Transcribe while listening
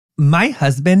My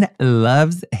husband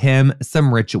loves him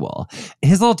some Ritual.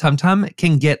 His little tum-tum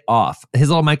can get off. His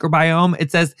little microbiome,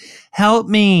 it says, help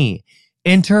me.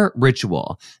 Enter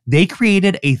Ritual. They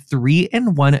created a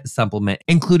 3-in-1 supplement,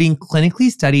 including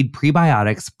clinically studied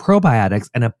prebiotics,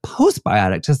 probiotics, and a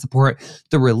postbiotic to support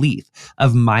the relief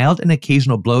of mild and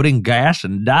occasional bloating, gas,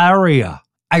 and diarrhea.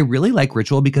 I really like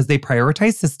Ritual because they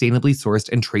prioritize sustainably sourced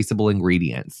and traceable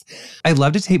ingredients. I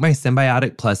love to take my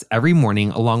Symbiotic Plus every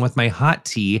morning along with my hot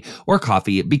tea or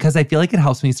coffee because I feel like it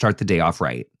helps me start the day off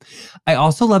right. I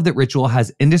also love that Ritual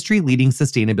has industry-leading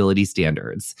sustainability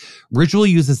standards. Ritual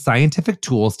uses scientific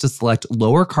tools to select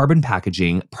lower carbon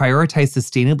packaging, prioritize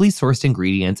sustainably sourced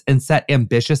ingredients, and set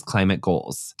ambitious climate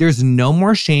goals. There's no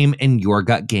more shame in your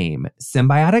gut game.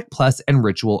 Symbiotic Plus and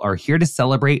Ritual are here to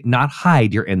celebrate, not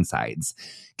hide your insides.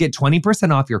 Get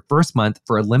 20% off your first month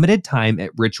for a limited time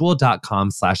at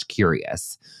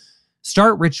ritual.com/curious.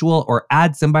 Start Ritual or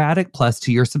add Symbiotic Plus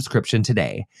to your subscription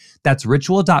today. That's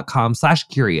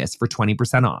ritual.com/curious for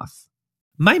 20% off.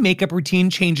 My makeup routine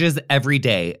changes every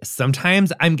day.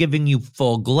 Sometimes I'm giving you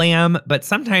full glam, but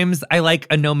sometimes I like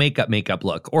a no makeup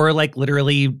look, or like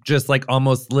literally just like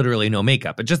almost literally no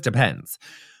makeup. It just depends.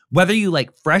 Whether you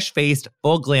like fresh-faced,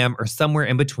 full glam, or somewhere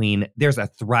in between, there's a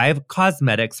Thrive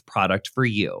Cosmetics product for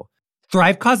you.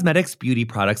 Thrive Cosmetics beauty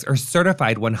products are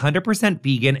certified 100%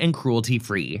 vegan and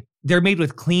cruelty-free. They're made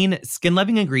with clean,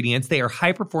 skin-loving ingredients. They are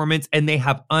high performance, and they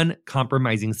have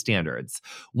uncompromising standards.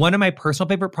 One of my personal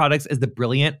favorite products is the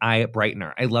Brilliant Eye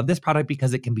Brightener. I love this product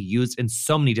because it can be used in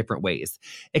so many different ways.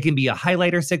 It can be a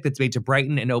highlighter stick that's made to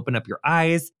brighten and open up your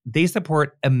eyes. They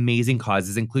support amazing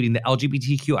causes, including the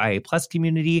LGBTQIA+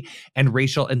 community and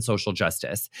racial and social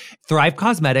justice. Thrive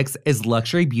Cosmetics is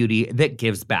luxury beauty that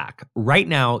gives back. Right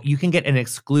now, you can get an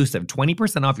exclusive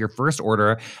 20% off your first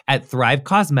order at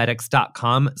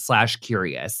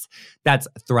thrivecosmetics.com/curious. That's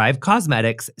Thrive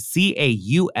Cosmetics,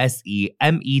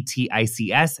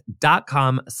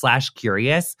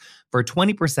 CAUSEMETICS.com/curious for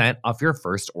 20% off your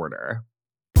first order.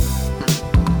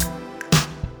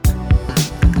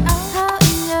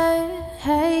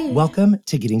 Welcome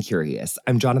to Getting Curious.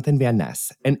 I'm Jonathan Van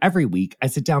Ness, and every week I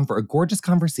sit down for a gorgeous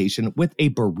conversation with a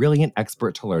brilliant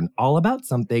expert to learn all about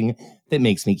something that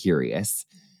makes me curious.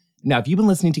 Now, if you've been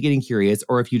listening to Getting Curious,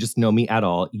 or if you just know me at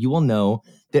all, you will know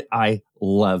that I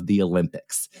love the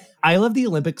Olympics. I love the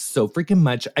Olympics so freaking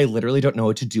much, I literally don't know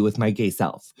what to do with my gay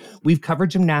self. We've covered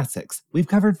gymnastics, we've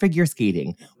covered figure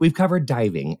skating, we've covered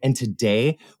diving, and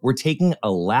today we're taking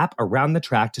a lap around the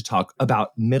track to talk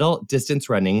about middle distance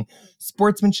running,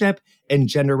 sportsmanship, and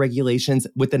gender regulations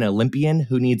with an Olympian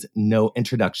who needs no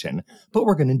introduction. But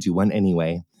we're going to do one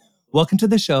anyway. Welcome to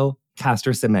the show,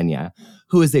 Caster Semenya,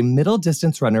 who is a middle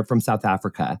distance runner from South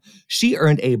Africa. She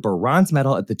earned a bronze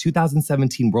medal at the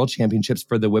 2017 World Championships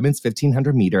for the women's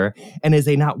 1500 meter and is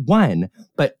a not one,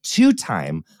 but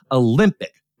two-time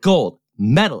Olympic gold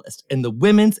medalist in the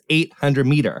women's 800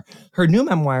 meter. Her new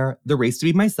memoir, The Race to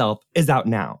Be Myself, is out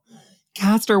now.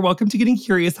 Caster, welcome to Getting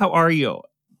Curious. How are you?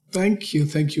 Thank you.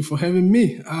 Thank you for having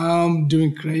me. I'm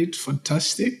doing great.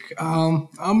 Fantastic.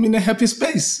 I'm in a happy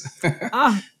space.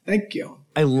 Thank you.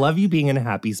 I love you being in a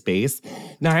happy space.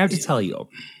 Now, I have to tell you,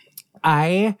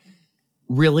 I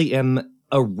really am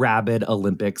a rabid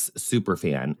Olympics super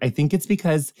fan. I think it's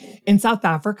because in South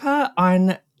Africa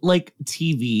on like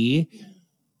TV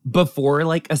before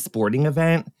like a sporting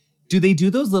event, do they do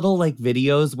those little like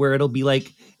videos where it'd be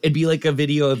like a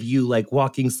video of you like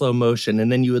walking slow motion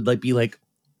and then you would like be like,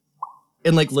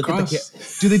 and like look at the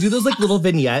do they do those like little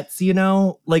vignettes, you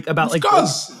know, like about of like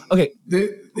course. Okay,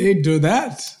 they do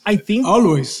that. I think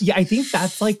always. Yeah, I think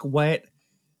that's what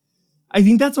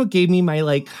gave me my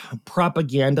like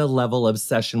propaganda level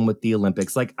obsession with the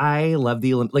Olympics. Like I love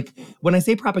the Olympics. Like when I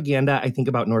say propaganda, I think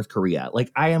about North Korea.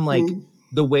 Like I am like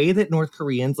the way that North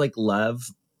Koreans like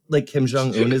love like Kim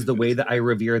Jong-un is the way that I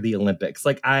revere the Olympics.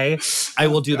 Like I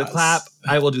will do the clap.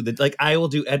 I will do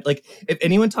like if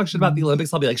anyone talks shit about the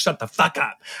Olympics, I'll be like, shut the fuck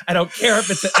up. I don't care I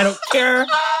don't care.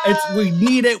 We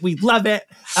need it. We love it.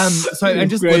 So I'm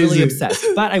just literally obsessed.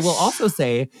 But I will also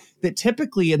say that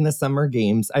typically in the summer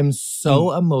games, I'm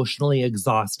so emotionally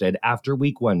exhausted after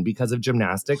week one because of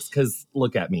gymnastics. Cause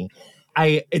look at me.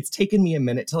 It's taken me a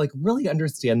minute to like really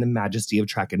understand the majesty of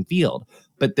track and field.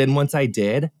 But then once I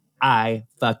did, I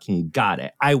fucking got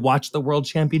it. I watch the World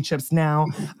Championships now.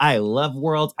 I love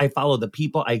Worlds. I follow the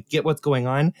people. I get what's going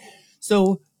on.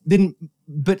 So then,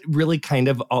 but really kind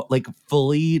of like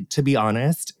fully, to be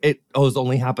honest, it has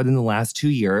only happened in the last 2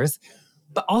 years.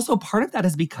 But also part of that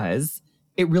is because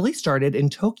it really started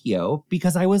in Tokyo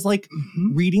because I was like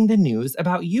reading the news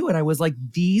about you and I was like,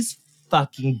 these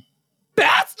fucking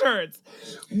bastards turns.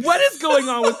 What is going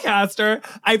on with Castor?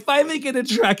 I finally get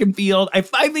into track and field. I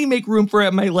finally make room for it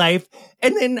in my life.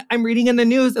 And then I'm reading in the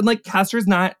news and like Castor's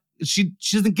not, she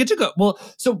doesn't get to go. Well,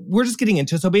 so we're just getting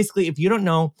into, so basically if you don't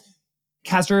know,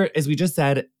 Castor, as we just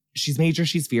said, she's major,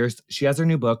 she's fierce. She has her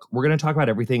new book. We're going to talk about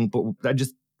everything, but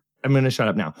I'm going to shut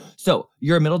up now. So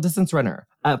you're a middle distance runner.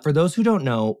 For those who don't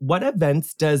know, what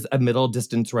events does a middle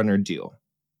distance runner do?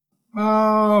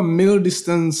 Middle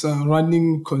distance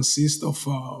running consists of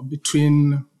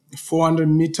between 400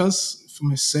 meters, if I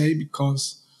may say,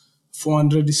 because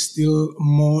 400 is still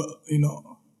more, a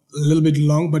little bit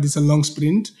long, but it's a long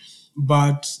sprint.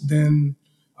 But then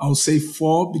I'll say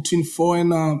between 4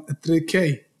 and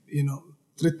 3K,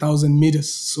 3,000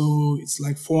 meters. So it's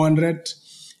like 400,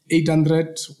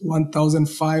 800,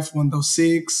 1,005,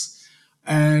 1,006,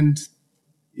 and,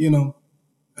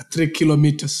 3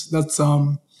 kilometers. That's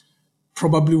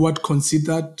probably what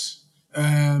considered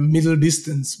middle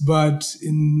distance. But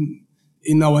in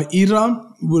our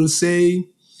era, we'll say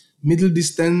middle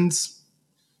distance,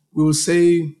 we will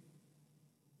say,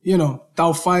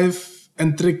 1,005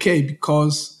 and 3K,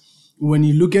 because when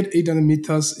you look at 800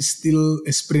 meters, it's still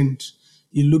a sprint.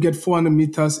 You look at 400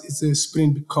 meters, it's a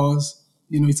sprint because,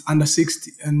 it's under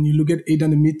 60. And you look at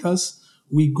 800 meters,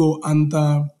 we go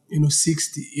under,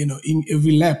 60, in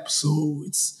every lap. So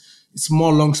it's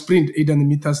more long sprint, 800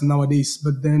 meters nowadays.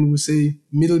 But then we say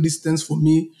middle distance for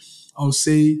me, I'll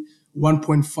say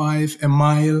 1.5, a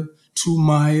mile, 2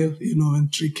 mile,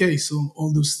 and 3K. So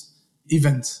all those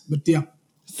events. But yeah.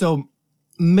 So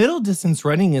middle distance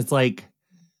running is like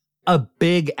a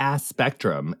big ass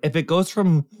spectrum. If it goes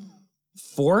from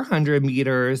 400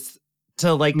 meters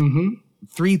to like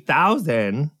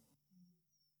 3,000,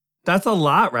 that's a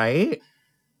lot, right?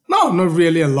 No, not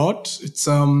really a lot. It's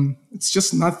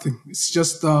just nothing. It's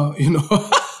just When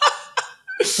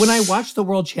I watch the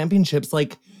World Championships,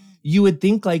 like you would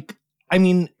think like, I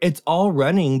mean, it's all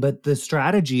running, but the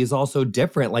strategy is also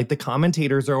different. Like the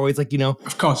commentators are always like,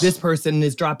 of course, this person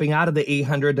is dropping out of the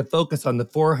 800 to focus on the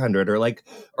 400, or like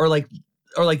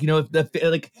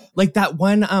that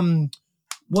one.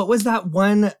 What was that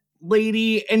one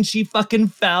lady? And she fucking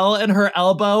fell in her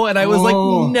elbow, and I was like,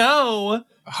 no,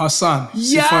 Hassan.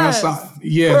 Yes, Hassan.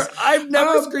 Yes, I've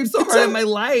never screamed so hard in my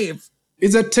life.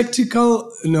 It's a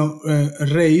tactical,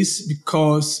 race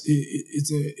because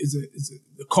it's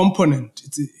a component.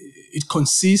 It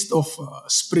consists of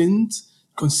sprint,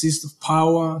 consists of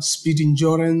power, speed,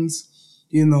 endurance,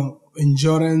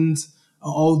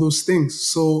 all those things.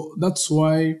 So that's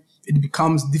why it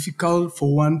becomes difficult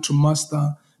for one to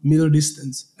master middle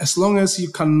distance. As long as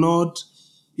you cannot,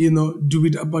 do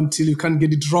it up until you can't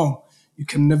get it wrong, you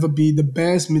can never be the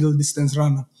best middle distance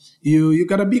runner. You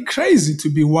gotta be crazy to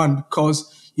be one,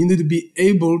 because you need to be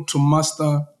able to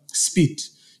master speed.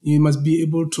 You must be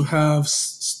able to have,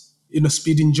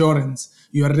 speed endurance.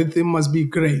 Your rhythm must be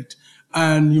great.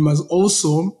 And you must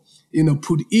also,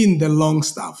 put in the long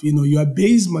stuff. Your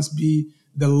base must be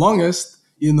the longest,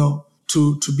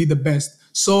 to be the best.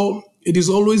 So it is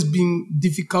always been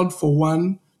difficult for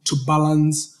one to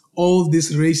balance all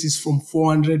these races from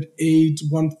 400, 8,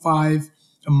 1.5,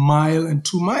 a mile and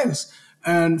 2 miles.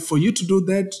 And for you to do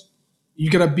that, you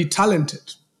gotta be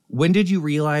talented. When did you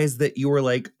realize that you were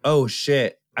like, oh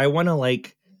shit, I want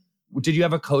to did you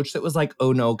have a coach that was like,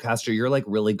 oh no, Castor, you're like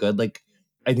really good. Like,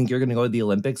 I think you're going to go to the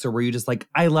Olympics? Or were you just like,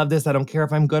 I love this. I don't care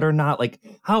if I'm good or not. Like,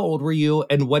 how old were you?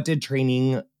 And what does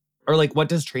training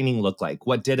look like?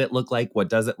 What did it look like? What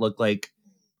does it look like?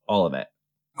 All of it.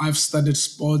 I've started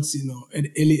sports, at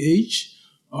early age.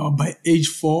 By age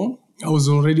 4, I was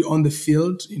already on the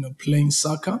field, playing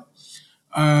soccer.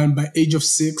 And by age of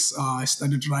 6, I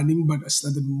started running, but I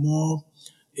started more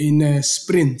in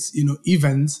sprints,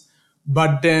 events.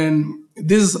 But then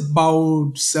this is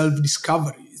about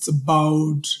self-discovery. It's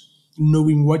about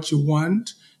knowing what you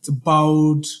want. It's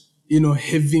about,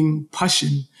 having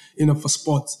passion, for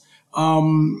sports.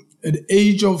 At the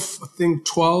age of, I think,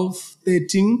 12,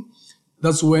 13,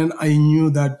 that's when I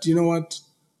knew that,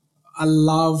 I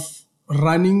love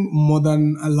running more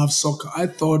than I love soccer. I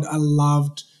thought I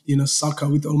loved, soccer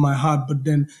with all my heart, but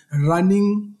then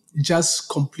running just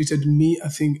completed me, I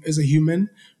think, as a human,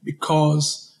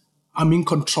 because I'm in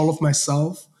control of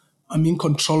myself. I'm in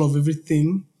control of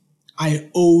everything. I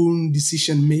own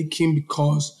decision making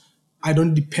because I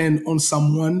don't depend on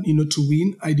someone, to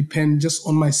win. I depend just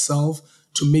on myself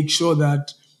to make sure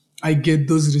that I get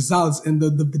those results. End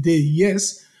of the day,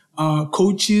 yes,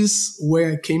 coaches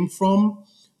where I came from,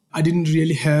 I didn't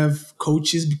really have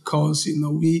coaches because,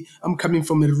 I'm coming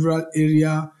from a rural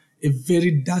area, a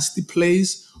very dusty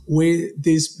place where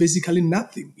there's basically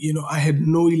nothing. I had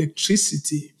no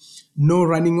electricity, no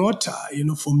running water.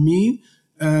 For me,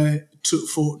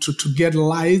 to get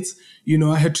lights,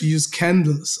 I had to use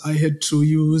candles. I had to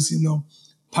use,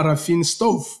 paraffin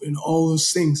stove, all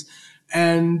those things.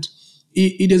 And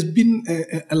it has been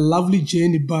a lovely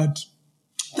journey, but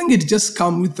I think it just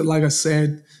comes with, like I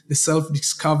said, the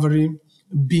self-discovery,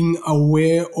 being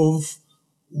aware of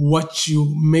what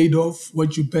you made of,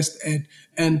 what you best at.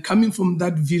 And coming from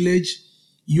that village,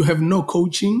 you have no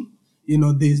coaching.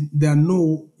 There are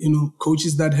no,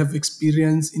 coaches that have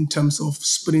experience in terms of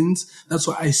sprints. That's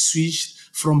why I switched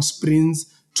from sprints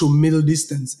to middle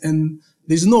distance. And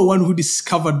there's no one who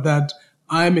discovered that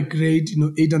I'm a great,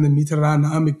 800-meter runner.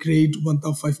 I'm a great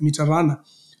 1,500-meter runner.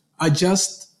 I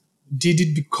just did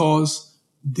it because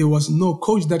there was no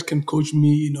coach that can coach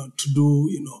me, to do,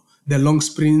 the long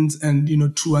sprints and,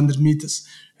 200 meters.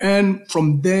 And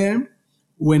from there,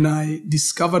 when I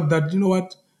discovered that,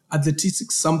 athletics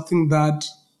is something that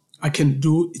I can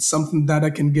do, it's something that I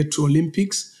can get to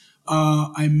Olympics.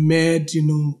 I met,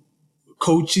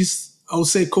 coaches. I would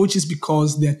say coaches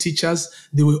because they're teachers.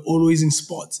 They were always in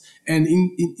sports. And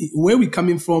in where we're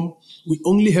coming from, we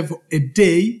only have a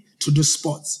day to do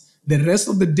sports. The rest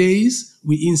of the days,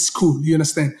 we're in school, you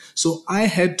understand? So I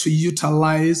had to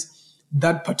utilize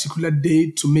that particular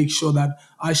day to make sure that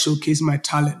I showcase my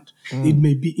talent. It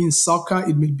may be in soccer,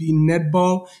 it may be in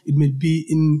netball, it may be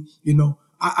in,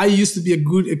 I used to be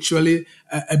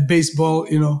a baseball,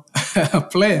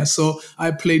 player. So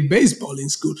I played baseball in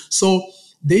school. So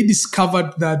they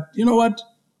discovered that,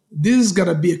 this is going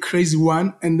to be a crazy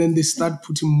one. And then they start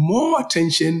putting more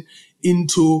attention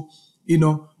into,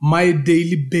 my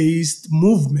daily based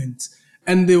movement.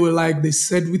 And they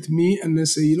said with me and they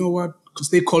say, because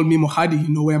they call me Mohadi,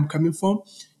 where I'm coming from.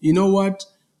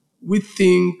 We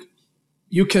think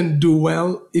you can do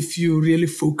well if you really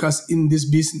focus in this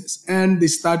business. And they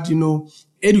start,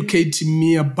 educating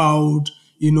me about,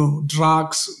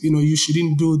 drugs, you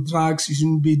shouldn't do drugs, you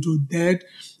shouldn't do that,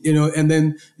 and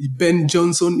then Ben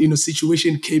Johnson,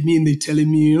 situation came in, they telling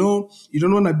me, you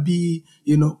don't want to be,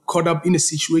 caught up in a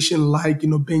situation like,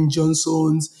 Ben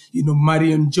Johnson's,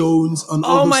 Marion Jones and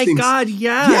all those things. Oh my God,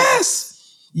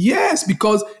 Yes,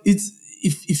 because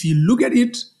if you look at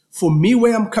it, for me,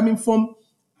 where I'm coming from,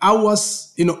 I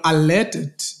was,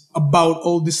 alerted about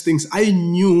all these things. I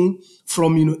knew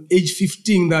from, age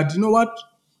 15 that,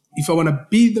 if I want to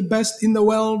be the best in the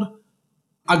world,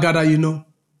 I gotta,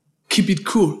 keep it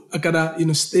cool. I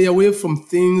gotta, stay away from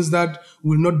things that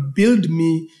will not build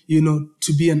me,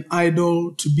 to be an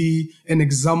idol, to be an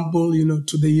example,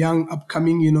 to the young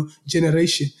upcoming,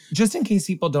 generation. Just in case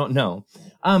people don't know,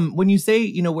 when you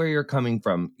say, where you're coming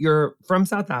from, you're from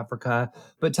South Africa,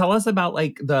 but tell us about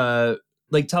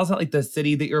tell us about the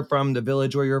city that you're from, the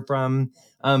village where you're from,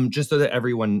 just so that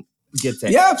everyone gets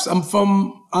it. Yes, I'm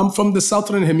from the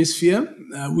Southern Hemisphere,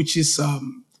 which is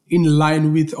in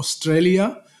line with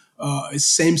Australia.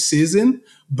 Same season,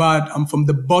 but I'm from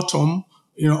the bottom,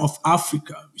 of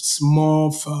Africa. It's more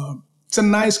of it's a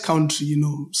nice country,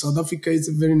 South Africa is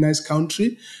a very nice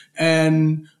country,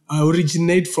 and I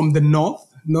originate from the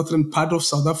northern part of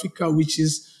South Africa, which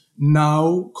is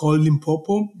now called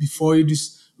Limpopo. Before it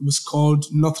was called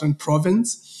Northern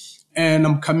Province, and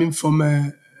I'm coming from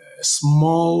a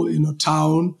small,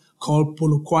 town called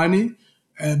Polokwane,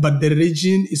 but the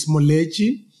region is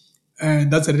Moleji.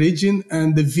 That's a region,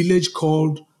 and the village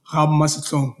called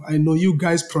Hammashlong. I know you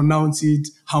guys pronounce it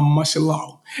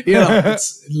Hammashlong.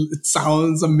 It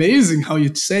sounds amazing how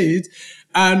you say it.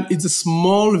 And it's a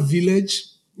small village.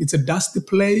 It's a dusty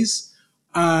place.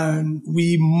 And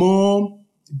we more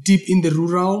deep in the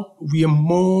rural. We are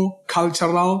more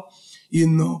cultural.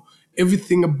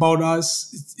 Everything about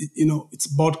us, it's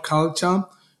about culture.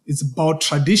 It's about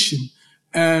tradition.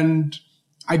 And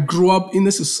I grew up in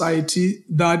a society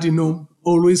that,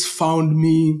 always found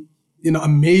me,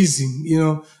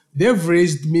 amazing. They've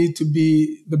raised me to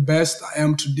be the best I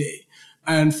am today.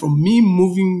 And for me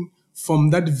moving from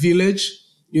that village,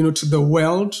 to the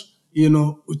world,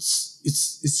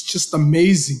 it's just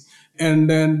amazing. And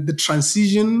then the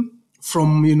transition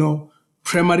from,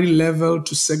 primary level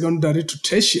to secondary to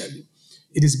tertiary,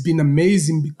 it has been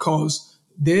amazing because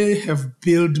they have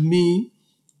built me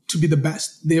to be the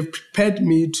best. They have prepared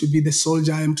me to be the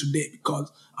soldier I am today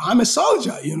because I'm a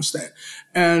soldier, you understand?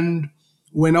 And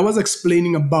when I was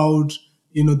explaining about,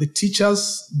 the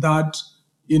teachers that,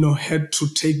 had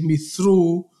to take me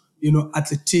through,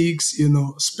 athletics,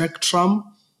 spectrum,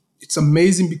 it's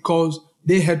amazing because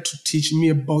they had to teach me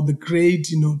about the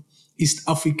great, East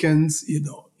Africans,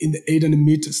 in the 800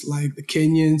 meters, like the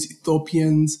Kenyans,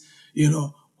 Ethiopians,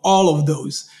 all of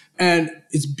those. And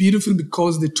it's beautiful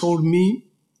because they told me,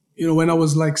 when I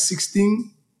was like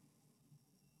 16,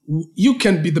 you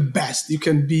can be the best. You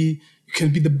can be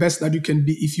the best that you can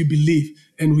be if you believe.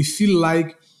 And we feel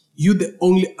like you're the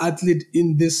only athlete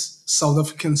in this South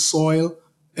African soil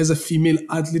as a female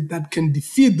athlete that can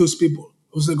defeat those people.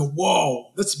 I was like,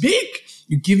 whoa, that's big.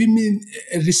 You're giving me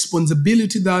a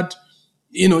responsibility that,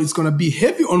 it's going to be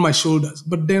heavy on my shoulders.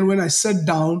 But then when I sat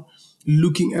down,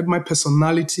 looking at my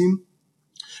personality,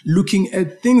 looking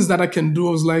at things that I can do,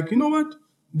 I was like, you know what?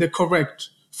 They're correct.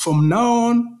 From now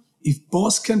on, if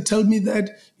boss can tell me that,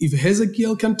 if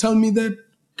Hezekiel can tell me that,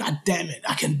 God damn it,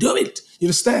 I can do it. You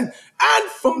understand?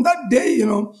 And from that day,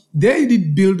 they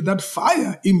did build that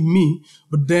fire in me.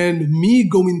 But then me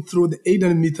going through the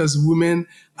 800 meters women,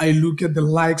 I look at the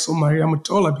likes of Maria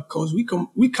Matola because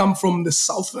we come from the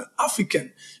Southern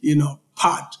African,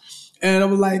 part. And I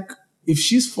was like, if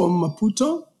she's from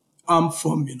Maputo, I'm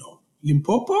from,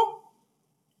 Limpopo.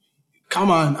 Come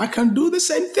on, I can do the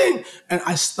same thing. And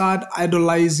I start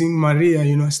idolizing Maria,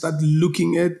 I start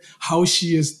looking at how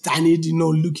she has done it,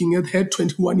 looking at her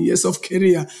 21 years of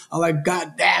career. I'm like,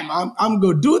 God damn, I'm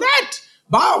going to do that.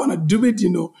 But I want to do it,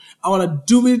 I want to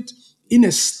do it in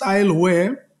a style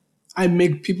where I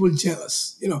make people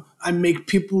jealous. I make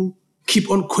people keep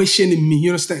on questioning me, you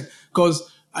understand? Because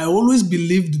I always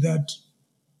believed that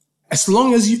as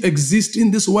long as you exist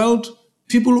in this world,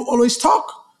 people will always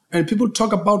talk. And people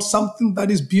talk about something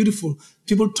that is beautiful.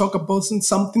 People talk about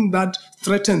something that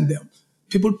threatened them.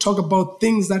 People talk about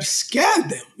things that scared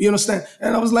them. You understand?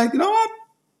 And I was like, you know what?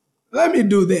 Let me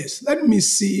do this. Let me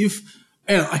see if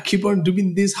I keep on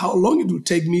doing this, how long it will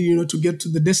take me, to get to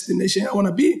the destination I want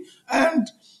to be.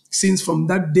 And since from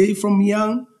that day, from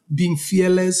young, being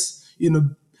fearless,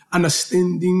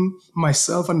 understanding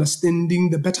myself,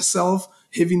 understanding the better self,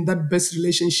 having that best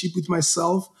relationship with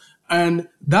myself, and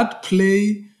that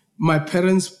play my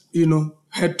parents,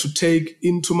 had to take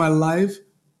into my life.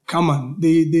 Come on,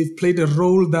 they've played a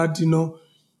role that,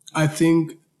 I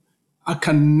think I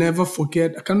can never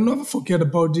forget. I can never forget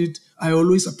about it. I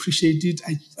always appreciate it.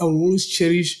 I always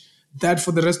cherish that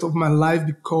for the rest of my life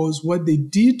because what they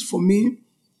did for me,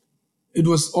 it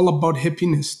was all about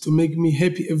happiness, to make me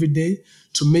happy every day,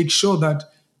 to make sure that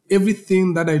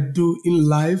everything that I do in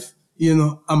life,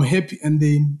 I'm happy. And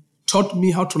they taught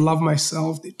me how to love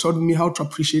myself. They taught me how to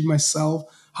appreciate myself,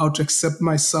 how to accept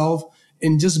myself,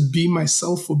 and just be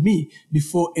myself for me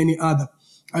before any other.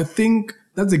 I think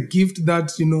that's a gift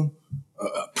that, a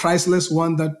priceless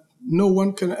one that no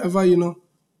one can ever,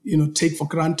 take for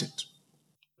granted.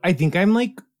 I think I'm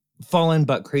like fallen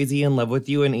butt crazy in love with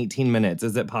you in 18 minutes.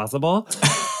 Is it possible?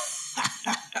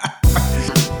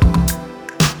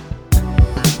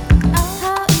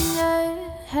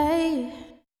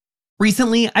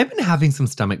 Recently, I've been having some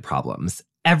stomach problems.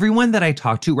 Everyone that I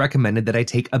talked to recommended that I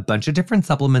take a bunch of different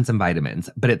supplements and vitamins,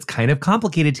 but it's kind of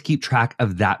complicated to keep track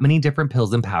of that many different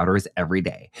pills and powders every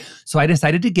day. So I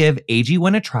decided to give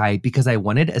AG1 a try because I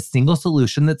wanted a single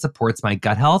solution that supports my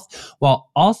gut health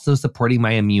while also supporting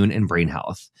my immune and brain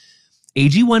health.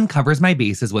 AG1 covers my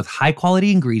bases with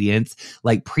high-quality ingredients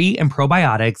like pre- and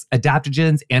probiotics,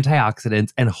 adaptogens,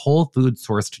 antioxidants, and whole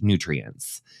food-sourced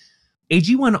nutrients.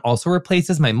 AG1 also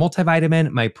replaces my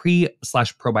multivitamin, my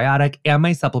pre/probiotic, and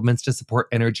my supplements to support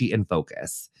energy and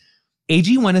focus.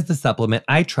 AG1 is the supplement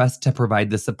I trust to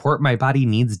provide the support my body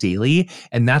needs daily,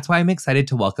 and that's why I'm excited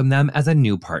to welcome them as a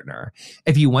new partner.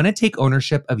 If you want to take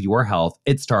ownership of your health,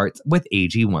 it starts with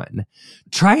AG1.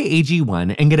 Try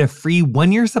AG1 and get a free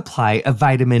 1-year supply of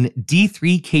vitamin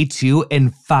D3K2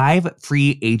 and 5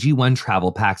 free AG1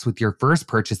 travel packs with your first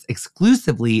purchase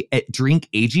exclusively at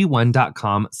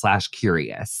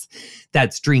drinkag1.com/curious.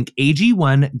 That's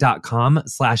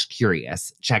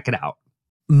drinkag1.com/curious. Check it out.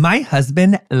 My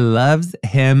husband loves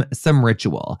him some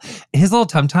Ritual. His little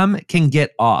tum-tum can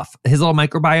get off. His little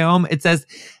microbiome, it says,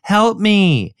 help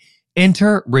me.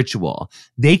 Enter Ritual.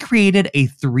 They created a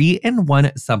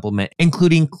 3-in-1 supplement,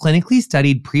 including clinically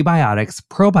studied prebiotics,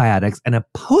 probiotics, and a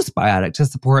postbiotic to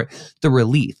support the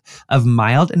relief of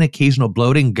mild and occasional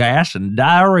bloating, gas, and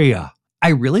diarrhea. I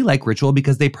really like Ritual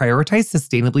because they prioritize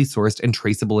sustainably sourced and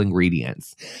traceable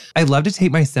ingredients. I love to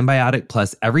take my Symbiotic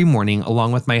Plus every morning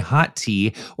along with my hot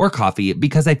tea or coffee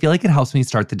because I feel like it helps me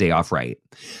start the day off right.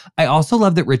 I also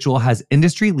love that Ritual has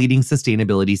industry-leading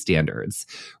sustainability standards.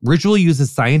 Ritual uses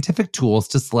scientific tools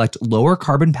to select lower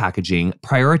carbon packaging,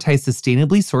 prioritize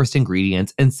sustainably sourced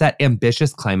ingredients, and set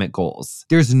ambitious climate goals.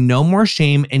 There's no more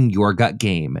shame in your gut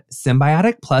game.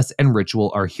 Symbiotic Plus and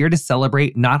Ritual are here to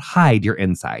celebrate, not hide your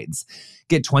insides.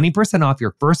 Get 20% off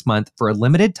your first month for a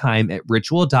limited time at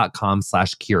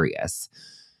ritual.com/curious.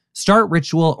 Start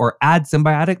Ritual or add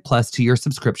Symbiotic Plus to your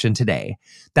subscription today.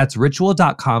 That's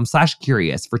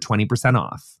ritual.com/curious for 20%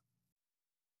 off.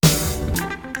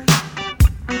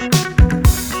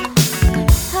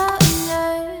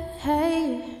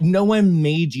 no one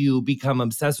made you become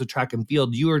obsessed with track and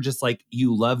field. You were just like,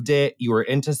 you loved it. You were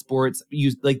into sports.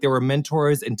 You like, there were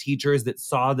mentors and teachers that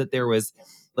saw that there was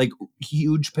like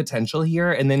huge potential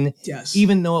here. And then Yes.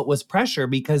 even though it was pressure,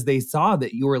 because they saw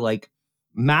that you were like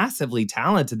massively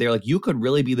talented, they're like, you could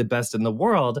really be the best in the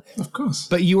world. Of course.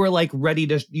 But you were like ready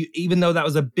to, even though that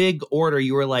was a big order,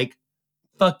 you were like,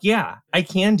 fuck yeah, I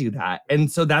can do that.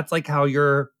 And so that's like how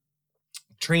your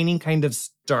training kind of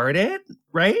started,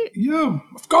 right? Yeah,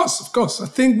 of course. I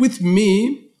think with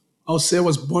me, I'll say I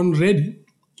was born ready.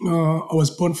 I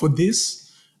was born for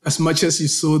this. As much as you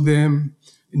saw them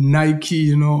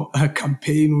Nike, a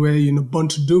campaign where, born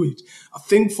to do it. I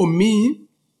think for me,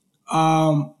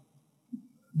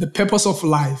 the purpose of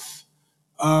life,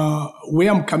 where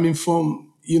I'm coming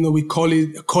from, we call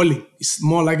it a calling. It's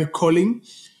more like a calling.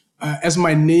 As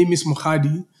my name is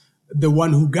Mohadi, the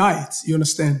one who guides, you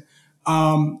understand?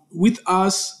 With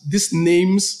us, these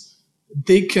names,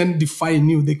 they can define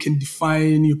you. They can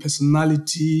define your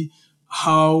personality,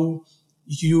 how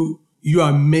you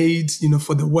are made,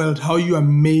 for the world, how you are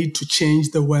made to change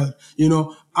the world.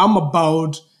 I'm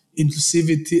about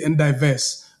inclusivity and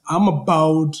diverse. I'm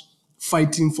about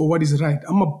fighting for what is right.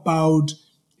 I'm about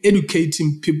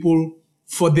educating people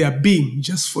for their being,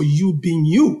 just for you being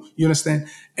you. You understand?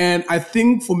 And I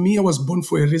think for me, I was born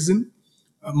for a reason.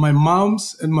 My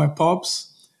moms and my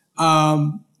pops,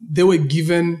 they were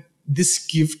given this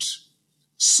gift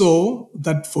so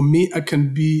that for me, I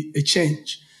can be a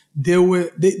change.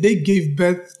 They gave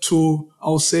birth to,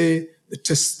 I'll say, the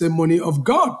testimony of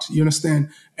God, you understand?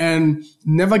 And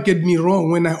never get me wrong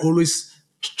when I always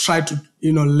try to,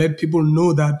 let people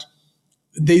know that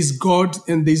there's God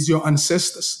and there's your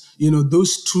ancestors.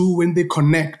 Those two, when they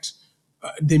connect,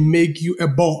 they make you a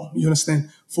ball, you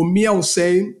understand? For me, I will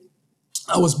say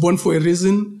I was born for a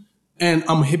reason and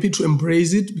I'm happy to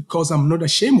embrace it because I'm not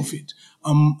ashamed of it.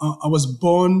 I was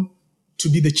born to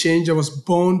be the change. I was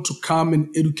born to come and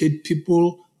educate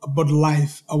people about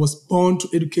life. I was born to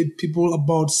educate people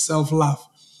about self-love,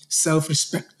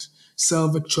 self-respect,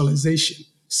 self-actualization,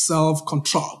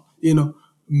 self-control,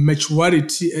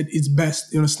 maturity at its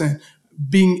best, you understand?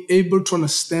 Being able to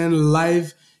understand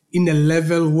life in a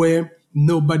level where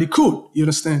nobody could, you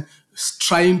understand?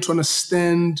 Trying to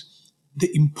understand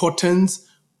the importance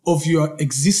of your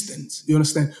existence, you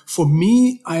understand? For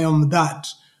me, I am that.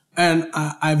 And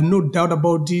I have no doubt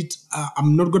about it.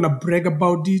 I'm not going to brag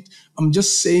about it. I'm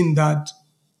just saying that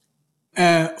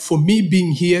for me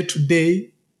being here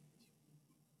today,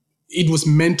 it was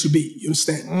meant to be, you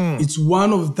understand? It's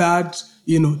one of that,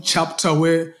 chapter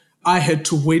where I had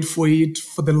to wait for it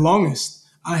for the longest.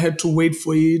 I had to wait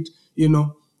for it,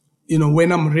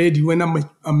 when I'm ready, when I'm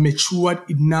matured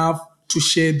enough to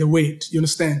share the weight, you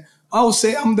understand? I'll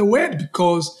say I'm the weight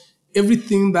because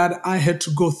everything that I had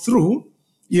to go through,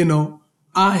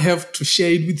 I have to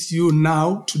share it with you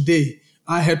now, today.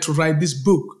 I had to write this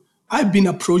book. I've been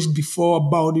approached before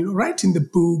about, writing the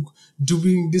book,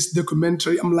 doing this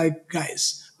documentary. I'm like,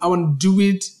 guys, I want to do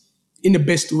it in the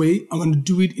best way. I want to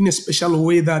do it in a special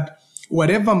way that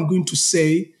whatever I'm going to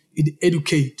say, it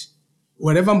educate.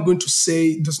 Whatever I'm going to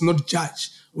say does not judge.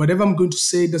 Whatever I'm going to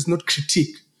say does not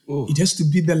critique. Ooh. It has to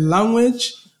be the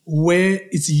language where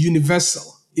it's universal.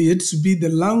 It has to be the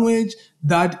language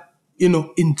that,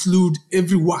 include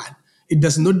everyone. It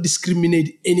does not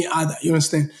discriminate any other. You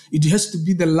understand? It has to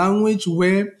be the language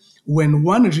where when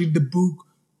one read the book,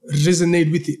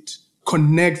 resonate with it,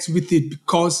 connect with it,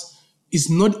 because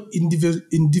it's not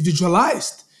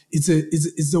individualized.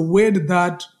 It's a word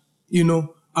that,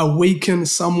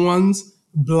 awakens someone's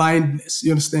blindness.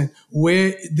 You understand?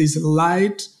 Where there's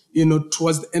light,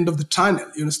 towards the end of the tunnel.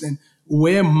 You understand?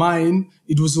 Where mine,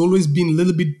 it was always been a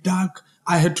little bit dark.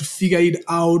 I had to figure it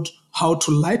out how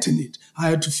to lighten it. I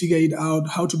had to figure it out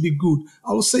how to be good.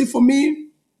 I will say for me,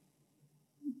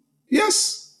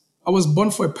 yes, I was born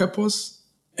for a purpose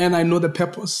and I know the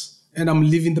purpose and I'm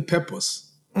living the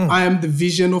purpose. I am the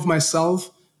vision of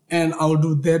myself and I'll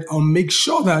do that. I'll make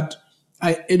sure that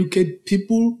I educate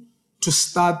people to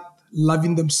start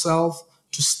loving themselves,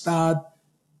 to start,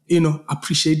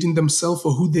 appreciating themselves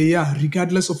for who they are,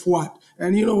 regardless of what.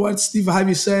 And you know what Steve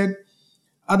Harvey said?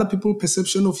 Other people's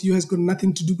perception of you has got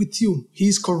nothing to do with you.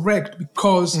 He's correct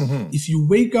because if you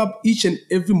wake up each and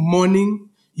every morning,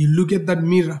 you look at that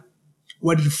mirror,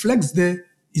 what reflects there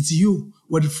is you.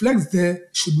 What reflects there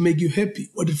should make you happy.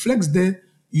 What reflects there,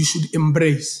 you should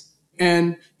embrace.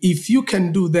 And if you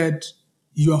can do that,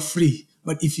 you are free.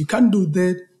 But if you can't do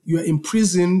that, you are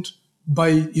imprisoned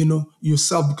by,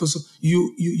 yourself because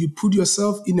you put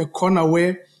yourself in a corner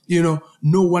where, no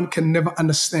one can never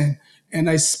understand. And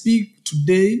I speak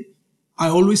today, I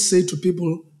always say to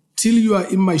people, till you are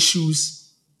in my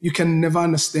shoes, you can never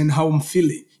understand how I'm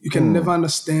feeling. You can never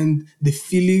understand the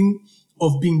feeling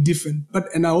of being different.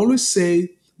 And I always say,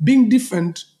 being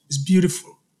different is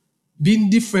beautiful.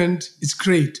 Being different is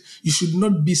great. You should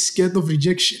not be scared of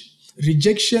rejection.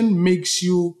 Rejection makes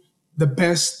you the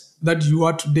best that you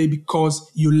are today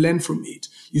because you learn from it.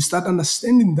 You start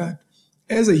understanding that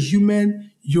as a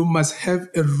human, you must have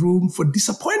a room for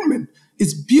disappointment.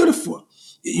 It's beautiful.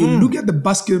 You look at the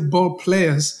basketball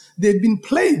players, they've been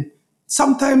playing.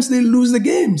 Sometimes they lose the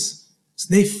games.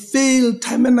 They fail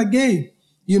time and again.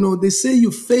 They say you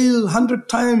fail 100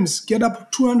 times, get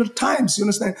up 200 times. You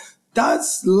understand?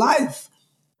 That's life.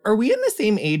 Are we in the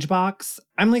same age box?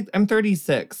 I'm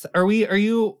 36. Are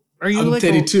you I'm like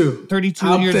 32. 32?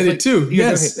 I'm 32.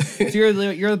 Yes. Okay. So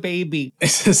you're a baby.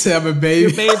 Say I'm a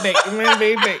baby. You're a baby. You're a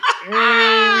baby.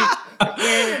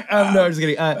 No, I'm just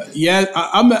kidding. Yeah,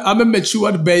 I'm a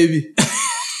matured baby.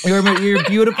 You're a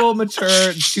beautiful, mature,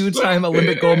 2-time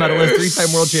Olympic gold medalist,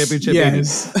 3-time world championship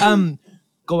yes. baby.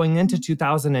 Going into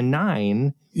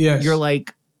 2009, yes. you're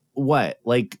like, what?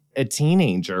 Like a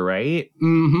teenager, right?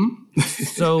 Mm-hmm.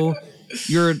 So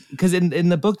because in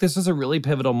the book, this was a really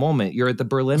pivotal moment. You're at the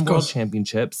Berlin World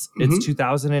Championships. Mm-hmm. It's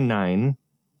 2009.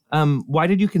 Why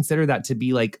did you consider that to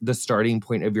be like the starting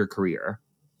point of your career?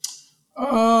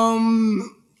 I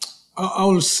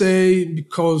will say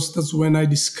because that's when I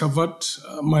discovered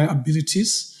my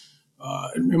abilities.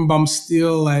 Remember, I'm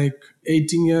still like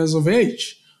 18 years of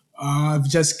age. I've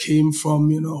just came from,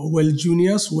 World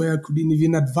Juniors where I couldn't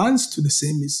even advance to the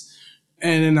semis.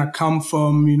 And then I come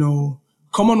from,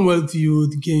 Commonwealth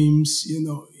Youth Games,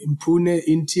 in Pune,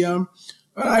 India.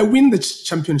 I win the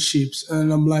championships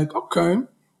and I'm like, okay,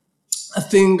 I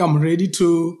think I'm ready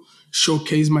to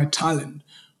showcase my talent.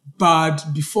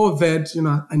 But before that,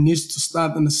 I need to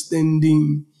start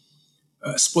understanding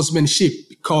sportsmanship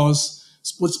because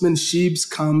sportsmanship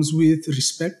comes with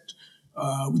respect,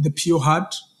 with the pure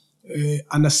heart,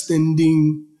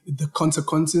 understanding the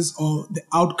consequences or the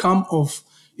outcome of,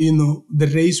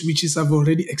 the race, which is I've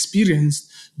already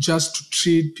experienced, just to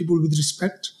treat people with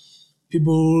respect,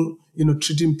 people,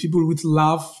 treating people with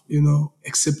love,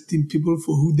 accepting people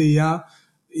for who they are.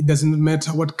 It doesn't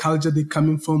matter what culture they're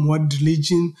coming from, what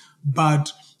religion,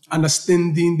 but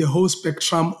understanding the whole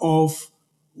spectrum of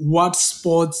what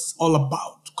sports all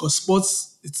about. Because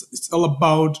sports, it's all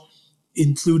about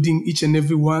including each and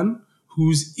every one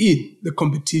who's in the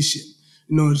competition,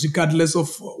 regardless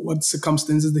of what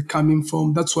circumstances they're coming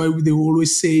from. That's why they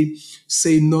always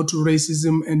say no to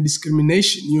racism and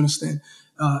discrimination. You understand?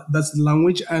 That's the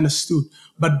language I understood.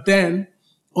 But then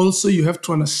also you have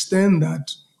to understand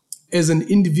that as an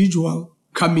individual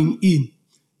coming in,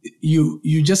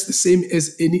 you just the same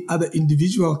as any other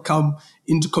individual come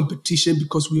into competition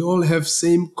because we all have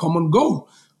same common goal.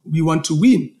 We want to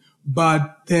win.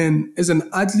 But then as an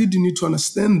athlete, you need to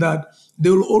understand that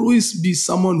there will always be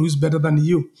someone who's better than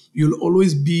you. You'll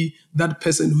always be that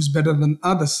person who's better than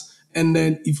others. And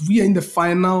then if we are in the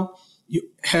final, you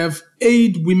have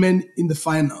 8 women in the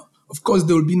final. Of course,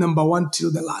 there will be number 1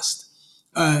 till the last.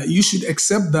 You should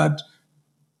accept that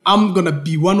I'm going to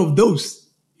be one of those.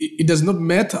 It does not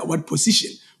matter what position,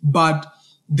 but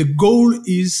the goal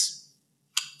is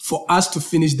for us to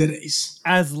finish the race.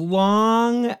 As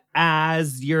long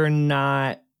as you're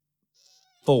not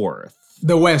 4th.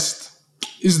 The West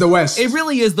is the West. It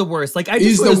really is the worst. Like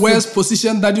it's the worst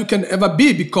position that you can ever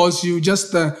be because you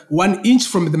just 1 inch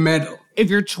from the medal. If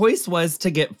your choice was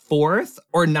to get 4th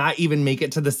or not even make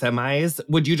it to the semis,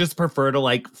 would you just prefer to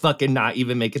like fucking not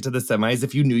even make it to the semis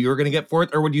if you knew you were going to get 4th,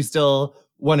 or would you still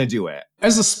want to do it?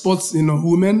 As a sports,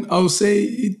 woman, I would say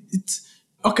it's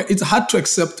okay. It's hard to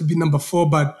accept to be number 4,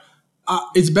 but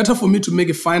it's better for me to make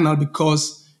a final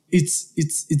because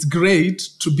it's great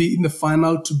to be in the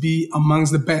final, to be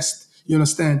amongst the best. You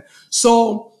understand?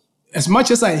 So as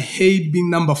much as I hate being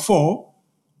number 4,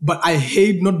 but I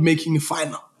hate not making a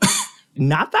final.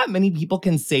 Not that many people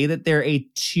can say that they're a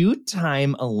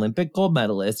 2-time Olympic gold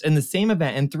medalist in the same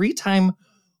event and 3-time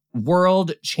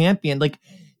world champion. Like,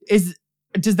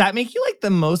 does that make you like the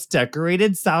most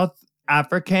decorated South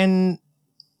African?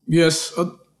 Yes,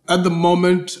 at the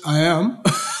moment I am.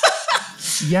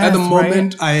 Yes, at the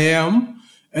moment right? I am.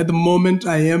 At the moment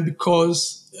I am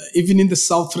because even in the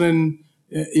southern,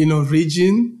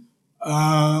 region,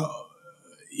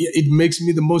 it makes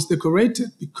me the most decorated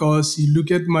because you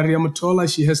look at Maria Matola,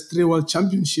 she has 3 world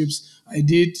championships. I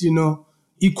did,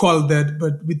 equal that,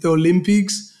 but with the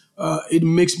Olympics, it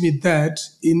makes me that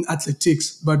in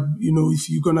athletics. But, if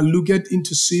you're going to look at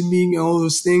into swimming and all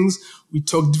those things, we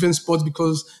talk different sports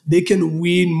because they can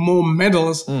win more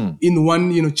medals in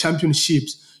one,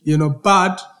 championships,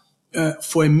 but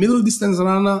For a middle distance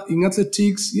runner in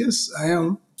athletics, yes, I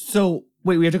am. So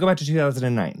wait, we have to go back to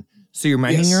 2009. So you're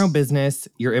minding your own business.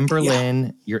 You're in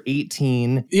Berlin. You're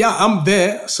 18. Yeah, I'm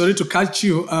there. Sorry to catch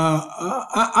you.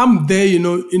 I'm there,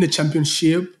 in a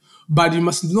championship. But you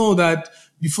must know that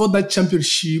before that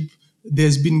championship,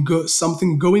 there's been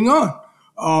something going on.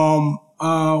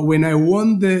 When I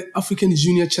won the African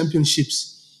Junior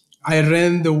Championships, I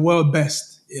ran the world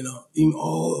best, in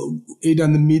all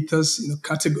 800 meters,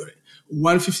 category.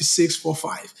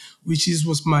 156.45, which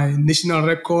was my national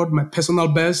record, my personal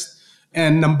best,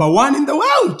 and number one in the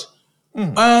world.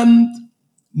 And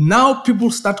now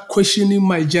people start questioning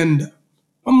my gender.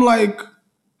 I'm like,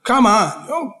 come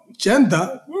on,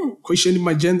 gender, questioning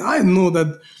my gender. I know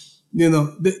that,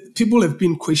 the people have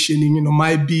been questioning,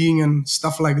 my being and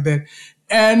stuff like that.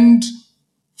 And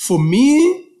for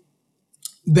me,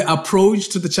 the approach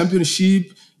to the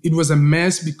championship, it was a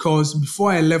mess because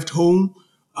before I left home,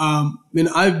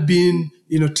 I've been,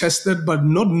 tested, but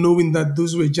not knowing that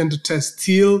those were gender tests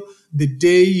till the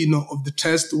day, of the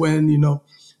test when,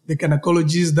 the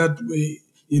gynecologist that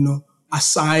were,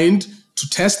 assigned to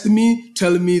test me,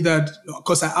 tell me that,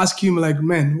 because I asked him like,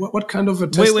 man, what kind of a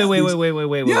test?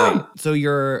 Wait. So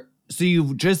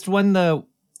you just won the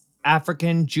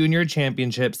African Junior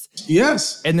Championships.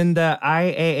 Yes. And then the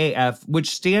IAAF, which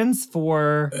stands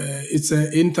for... it's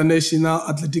an International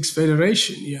Athletics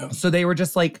Federation, yeah. So they were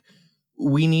just like,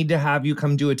 we need to have you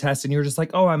come do a test. And you're just like,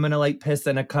 oh, I'm going to piss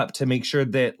in a cup to make sure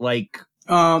that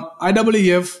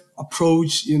IAAF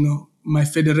approached, my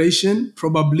federation,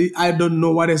 probably. I don't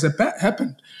know what has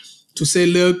happened to say,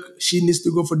 look, she needs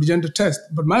to go for the gender test.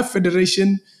 But my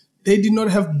federation, they did not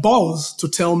have balls to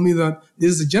tell me that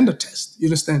this is a gender test. You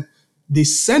understand? They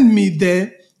sent me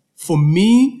there for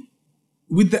me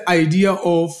with the idea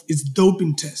of it's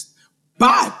doping test.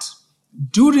 But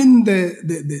during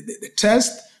the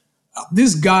test,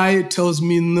 this guy tells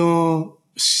me, no,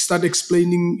 start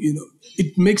explaining,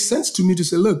 it makes sense to me to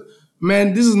say, look,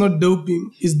 man, this is not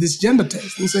doping. It's this gender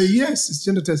test. And say, yes, it's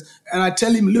gender test. And I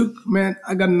tell him, look, man,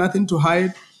 I got nothing to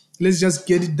hide. Let's just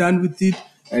get it done with it.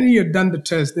 And he had done the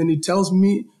test. Then he tells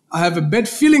me, I have a bad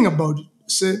feeling about it. I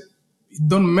said, it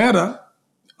don't matter.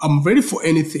 I'm ready for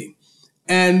anything.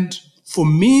 And for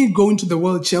me going to the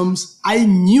World Champs, I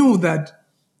knew that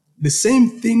the same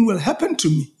thing will happen to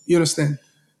me. You understand?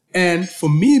 And for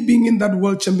me being in that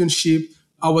World Championship,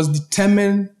 I was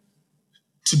determined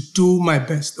to do my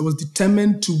best. I was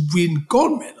determined to win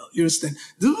gold medal. You understand?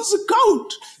 This was a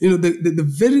gold.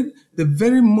 The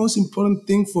very most important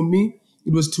thing for me,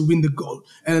 it was to win the gold.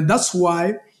 And that's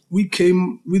why we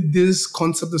came with this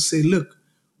concept to say, look,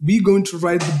 we're going to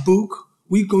write the book.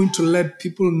 We're going to let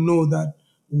people know that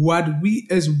what we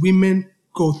as women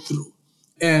go through.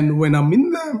 And when I'm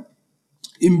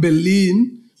in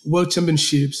Berlin World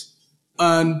Championships,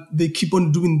 and they keep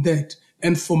on doing that.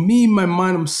 And for me, in my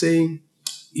mind, I'm saying,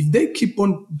 if they keep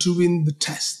on doing the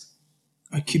test,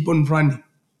 I keep on running.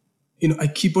 I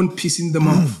keep on pissing them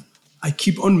off. I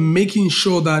keep on making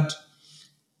sure that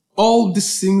all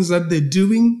these things that they're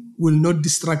doing will not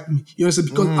distract me. You know,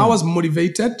 because I was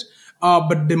motivated.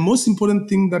 But the most important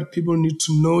thing that people need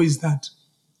to know is that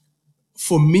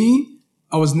for me,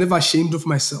 I was never ashamed of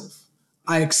myself.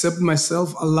 I accept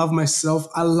myself. I love myself.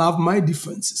 I love my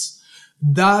differences.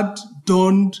 That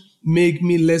don't make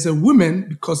me less a woman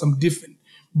because I'm different.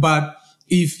 But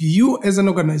if you as an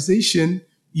organization,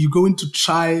 you're going to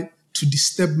try to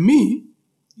disturb me,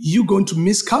 you're going to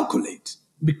miscalculate.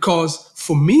 Because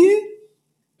for me,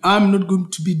 I'm not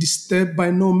going to be disturbed by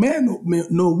no man or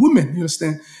no woman, you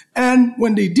understand? And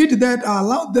when they did that, I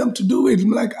allowed them to do it.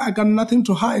 I'm like, I got nothing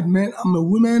to hide, man. I'm a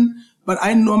woman, but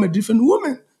I know I'm a different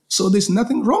woman. So there's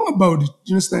nothing wrong about it,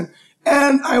 you understand?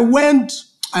 And I ran,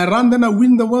 then I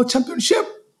win the world championship.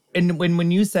 And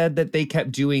when you said that they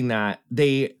kept doing that,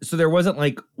 so there wasn't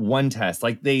one test,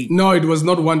 No, it was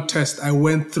not one test. I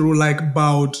went through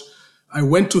I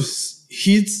went to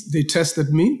heats, they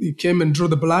tested me, they came and drew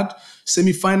the blood.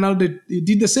 Semi-final, they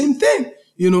did the same thing,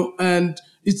 and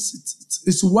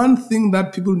it's one thing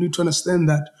that people need to understand,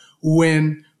 that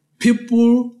when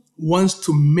people wants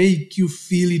to make you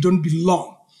feel you don't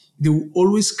belong, they will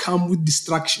always come with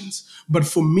distractions. But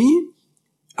for me,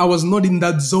 I was not in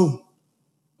that zone.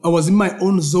 I was in my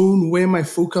own zone where my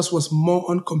focus was more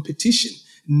on competition,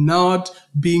 not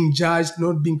being judged,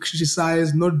 not being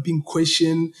criticized, not being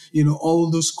questioned, all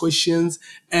those questions.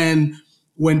 And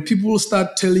when people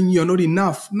start telling you you're not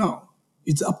enough, no,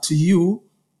 it's up to you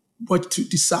what to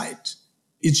decide.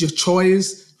 It's your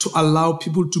choice to allow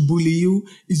people to bully you.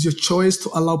 It's your choice to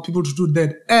allow people to do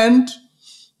that. And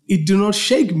it did not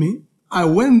shake me. I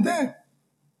went there.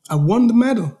 I won the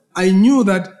medal. I knew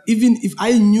that even if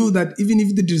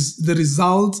the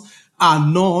results are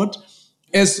not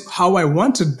as how I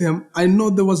wanted them, I know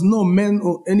there was no man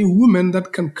or any woman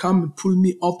that can come and pull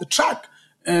me off the track.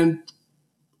 And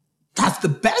that's the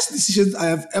best decision I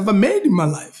have ever made in my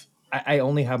life. I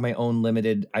only have my own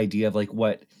limited idea of like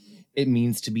what it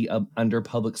means to be under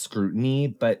public scrutiny,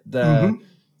 but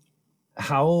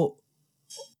how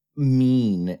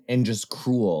mean and just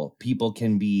cruel people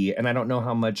can be, and I don't know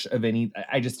how much of any.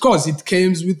 Of course, it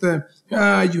comes with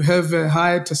you have a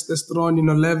high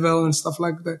testosterone, level and stuff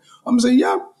like that. I'm saying,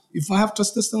 yeah, if I have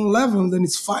testosterone level, then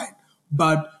it's fine.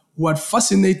 But what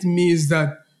fascinates me is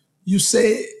that you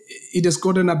say it has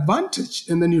got an advantage,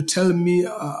 and then you tell me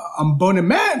I'm born a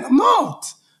man. I'm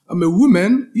not. I'm a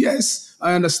woman. Yes,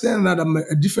 I understand that I'm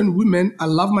a different woman. I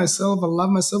love myself. I love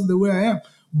myself the way I am.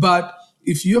 But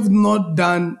if you have not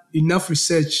done enough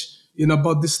research,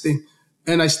 about this thing,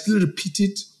 and I still repeat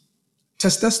it,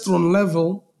 testosterone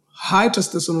level, high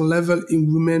testosterone level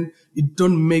in women, it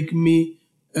don't make me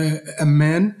a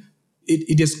man.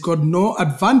 It has got no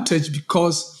advantage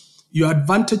because your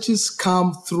advantages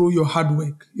come through your hard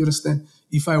work. You understand?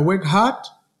 If I work hard,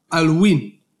 I'll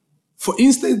win. For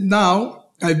instance, now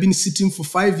I've been sitting for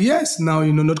 5 years now,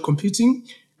 not competing.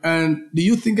 And do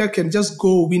you think I can just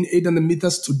go win 800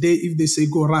 meters today if they say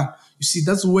go run? You see,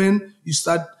 that's when you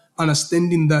start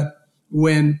understanding that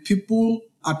when people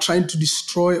are trying to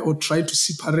destroy or try to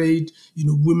separate,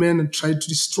 women and try to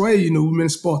destroy,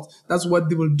 women's sport, that's what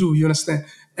they will do. You understand?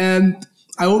 And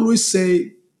I always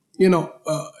say,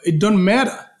 it don't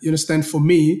matter, you understand, for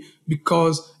me,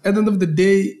 because at the end of the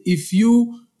day, if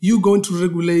you're going to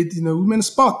regulate, women's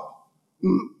sport,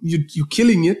 you're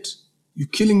killing it. You're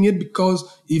killing it because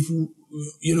if,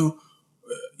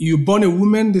 you're born a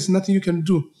woman, there's nothing you can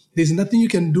do. There's nothing you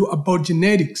can do about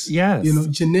genetics. Yes.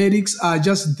 Genetics are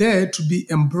just there to be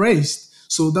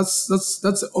embraced. So that's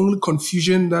the only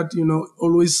confusion that,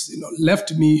 always,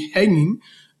 left me hanging.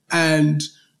 And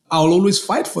I'll always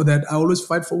fight for that. I always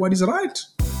fight for what is right.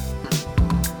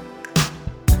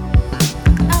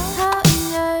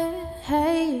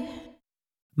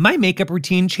 My makeup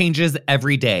routine changes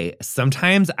every day.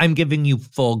 Sometimes I'm giving you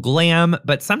full glam,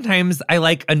 but sometimes I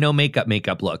like a no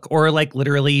makeup look, or like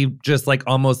literally just like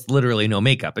almost literally no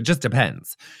makeup. It just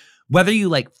depends. Whether you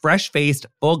like fresh-faced,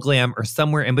 full glam, or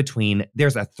somewhere in between,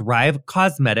 there's a Thrive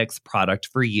Cosmetics product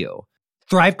for you.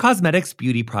 Thrive Cosmetics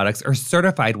beauty products are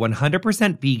certified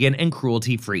 100% vegan and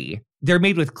cruelty-free. They're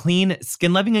made with clean,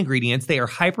 skin-loving ingredients, they are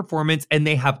high performance, and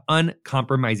they have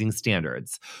uncompromising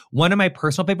standards. One of my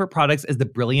personal favorite products is the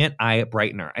Brilliant Eye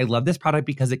Brightener. I love this product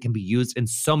because it can be used in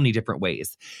so many different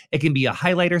ways. It can be a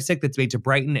highlighter stick that's made to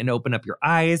brighten and open up your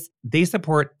eyes. They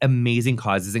support amazing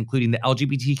causes, including the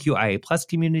LGBTQIA+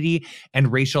 community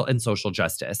and racial and social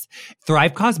justice.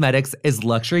 Thrive Cosmetics is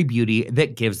luxury beauty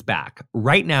that gives back.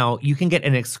 Right now, you can get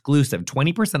an exclusive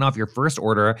 20% off your first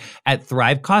order at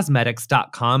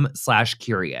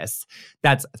thrivecosmetics.com/curious.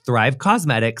 That's Thrive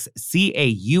Cosmetics,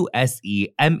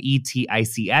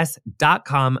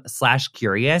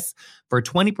 CAUSEMETICS.com/curious for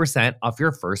 20% off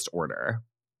your first order.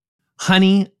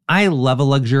 Honey, I love a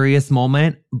luxurious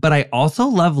moment, but I also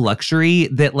love luxury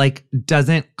that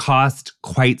doesn't cost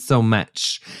quite so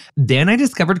much. Then I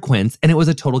discovered Quince, and it was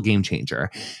a total game changer.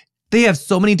 They have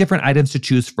so many different items to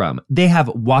choose from. They have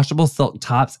washable silk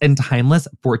tops and timeless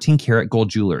 14-karat gold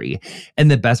jewelry.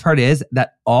 And the best part is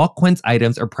that all Quince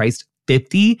items are priced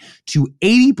 50 to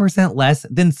 80% less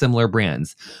than similar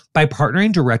brands. By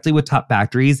partnering directly with top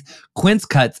factories, Quince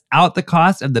cuts out the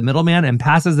cost of the middleman and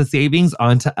passes the savings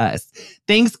on to us.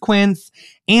 Thanks, Quince.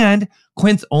 And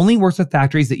Quince only works with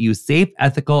factories that use safe,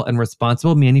 ethical, and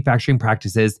responsible manufacturing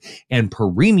practices and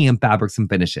premium fabrics and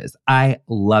finishes. I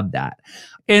love that.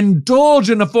 Indulge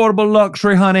in affordable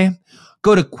luxury, honey.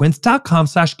 Go to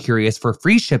quince.com/curious for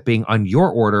free shipping on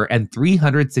your order and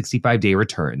 365-day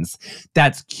returns.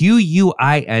 That's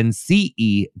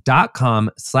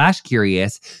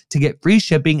QUINCE.com/curious to get free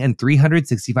shipping and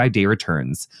 365-day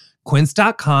returns.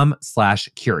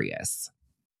 Quince.com/curious.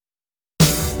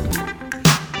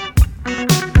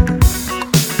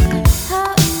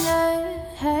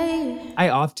 I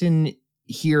often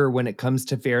hear when it comes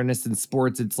to fairness in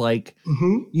sports, it's like,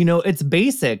 it's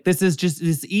basic.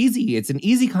 It's easy. It's an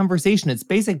easy conversation. It's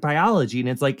basic biology. And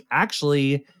it's like,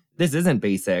 actually, this isn't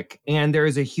basic. And there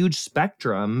is a huge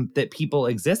spectrum that people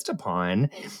exist upon.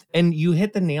 And you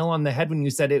hit the nail on the head when you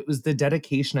said it was the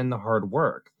dedication and the hard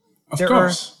work. Of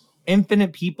course. Are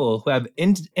infinite people who have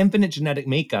infinite genetic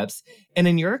makeups. And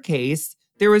in your case,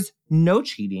 there was no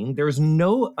cheating. There was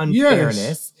no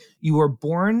unfairness. Yes. You were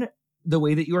born the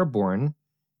way that you were born.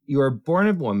 You are born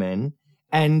a woman,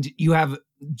 and you have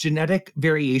genetic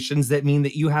variations that mean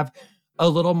that you have a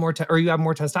little more, or you have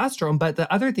more testosterone. But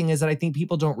the other thing is that I think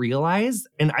people don't realize,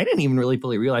 and I didn't even really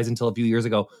fully realize until a few years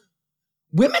ago,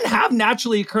 women have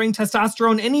naturally occurring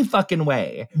testosterone any fucking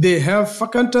way. They have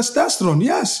fucking testosterone.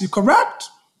 Yes, you're correct.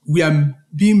 We are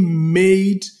being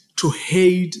made to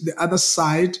hate the other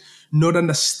side, not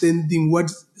understanding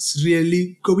what's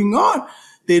really going on.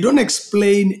 They don't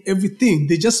explain everything.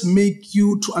 They just make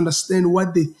you to understand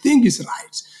what they think is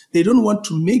right. They don't want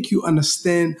to make you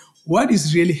understand what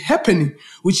is really happening,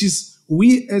 which is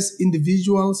we as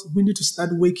individuals, we need to start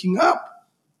waking up,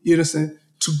 you understand,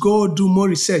 to go do more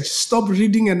research. Stop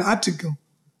reading an article.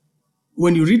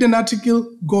 When you read an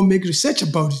article, go make research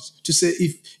about it to say,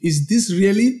 is this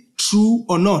really true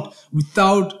or not,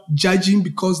 without judging,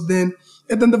 because then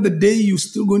at the end of the day, you're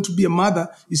still going to be a mother,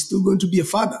 you're still going to be a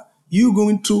father. You're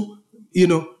going to,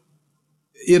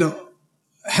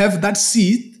 have that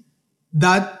seed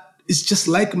that is just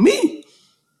like me.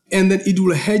 And then it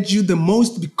will hurt you the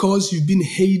most because you've been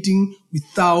hating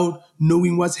without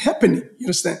knowing what's happening. You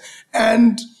understand?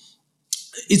 And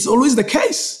it's always the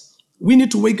case. We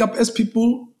need to wake up as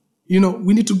people. We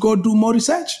need to go do more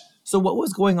research. So what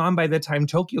was going on by the time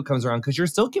Tokyo comes around? Because you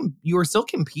were still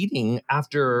competing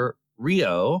after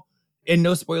Rio. And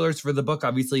no spoilers for the book.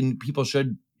 Obviously,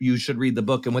 you should read the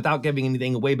book. And without giving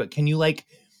anything away, but can you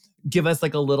give us a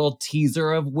little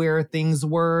teaser of where things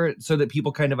were so that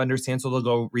people kind of understand, so they'll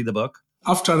go read the book?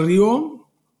 After Rio,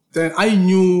 then I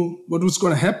knew what was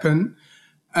going to happen.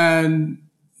 And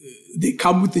they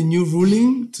come with a new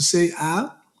ruling to say,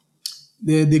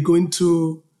 they're going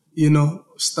to,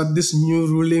 start this new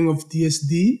ruling of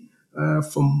DSD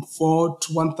from 4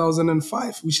 to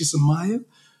 1005, which is a mile.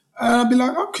 And I'll be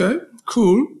like, okay,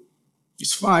 cool.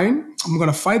 It's fine. I'm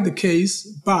going to fight the case.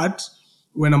 But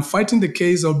when I'm fighting the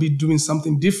case, I'll be doing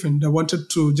something different. I wanted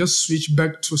to just switch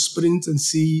back to sprint and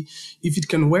see if it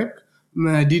can work. And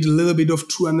I did a little bit of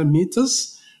 200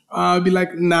 meters. I'll be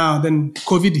like, nah, then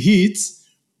COVID hits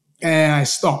and I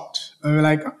stopped. I'll be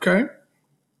like, okay.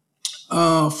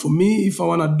 For me, if I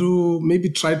want to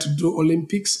try to do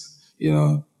Olympics,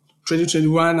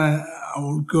 2021, I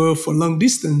will go for long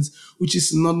distance, which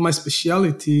is not my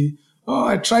specialty.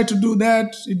 I tried to do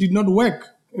that. It did not work.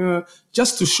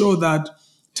 Just to show that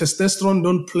testosterone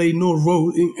don't play no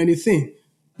role in anything.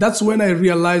 That's when I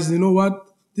realized, you know what?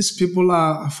 These people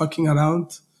are fucking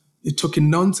around. They're talking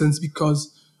nonsense,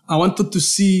 because I wanted to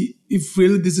see if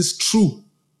really this is true.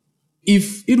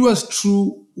 If it was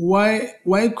true, why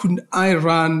couldn't I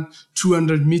run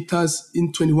 200 meters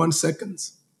in 21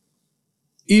 seconds?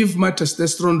 If my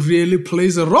testosterone really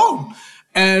plays a role.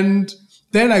 And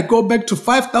then I go back to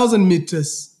 5,000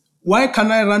 meters. Why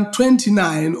can't I run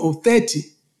 29 or 30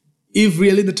 if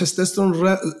really the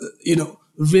testosterone,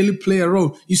 really play a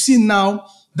role? You see, now,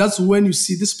 that's when you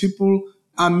see these people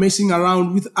are messing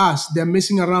around with us. They're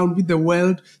messing around with the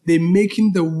world. They're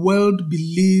making the world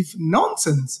believe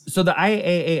nonsense. So the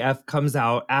IAAF comes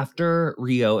out after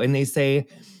Rio, and they say,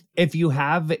 if you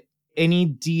have any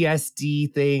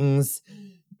DSD things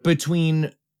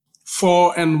between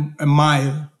 4 and a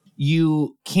mile,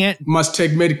 you must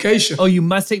take medication. Oh, you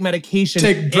must take medication.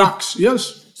 Take drugs,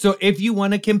 yes. So if you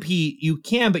want to compete, you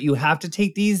can, but you have to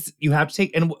take these. You have to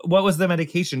take. And what was the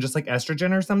medication? Just like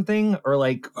estrogen or something, or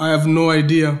I have no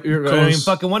idea. I don't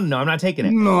fucking want to know. I'm not taking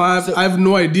it. No, I have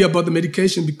no idea about the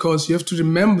medication, because you have to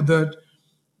remember that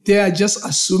they are just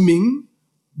assuming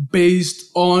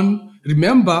based on.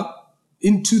 Remember,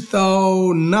 in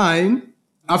 2009,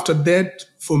 after that,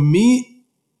 for me,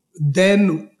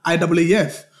 then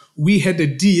IAAF, we had a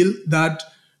deal that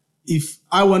if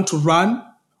I want to run,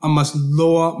 I must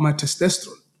lower my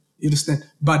testosterone. You understand?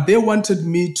 But they wanted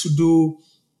me to do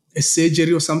a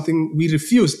surgery or something. We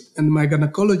refused. And my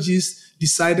gynecologist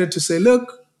decided to say,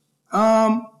 look,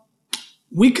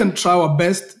 we can try our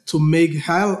best to make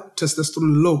high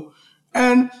testosterone low.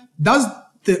 And that's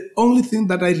the only thing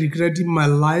that I regret in my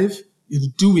life is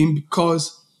doing,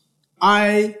 because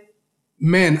I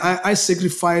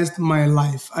sacrificed my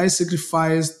life. I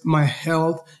sacrificed my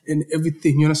health and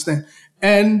everything. You understand?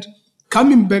 And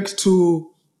coming back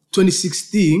to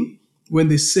 2016, when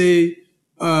they say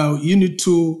you need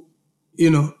to,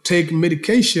 take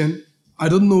medication, I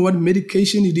don't know what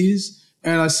medication it is.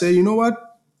 And I say, you know what?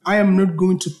 I am not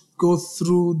going to go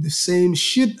through the same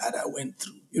shit that I went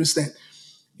through. You understand?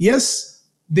 Yes,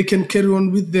 they can carry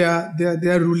on with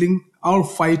their ruling. I'll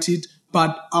fight it,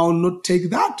 but I'll not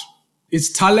take that.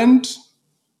 It's talent,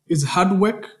 it's hard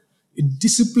work, it's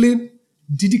discipline,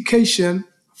 dedication,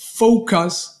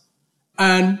 focus,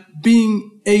 and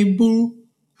being able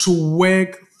to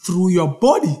work through your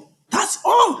body. That's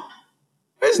all.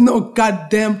 is no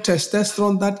goddamn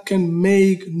testosterone that can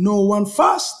make no one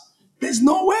fast. There's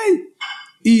no way.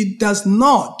 It does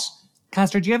not.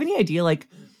 Castor, do you have any idea, like,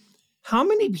 how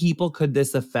many people could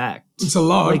this affect? It's a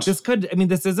lot. Like, this could, I mean,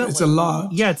 this isn't. It's a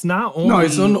lot. Yeah, it's not only. No,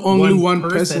 it's not only one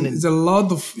person. And it's a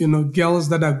lot of, girls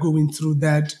that are going through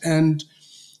that. And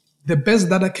the best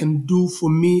that I can do for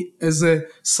me as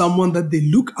someone that they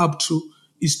look up to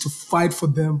is to fight for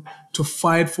them, to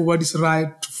fight for what is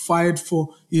right, to fight for,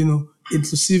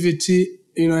 inclusivity,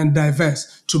 and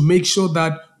diverse, to make sure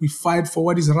that we fight for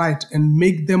what is right and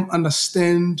make them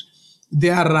understand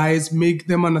their rights, make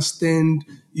them understand,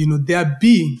 their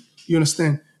being, you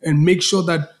understand, and make sure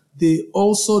that they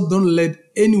also don't let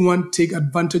anyone take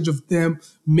advantage of them,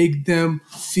 make them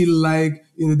feel like,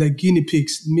 they're guinea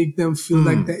pigs, make them feel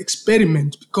like they're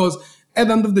experiment. Because at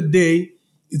the end of the day,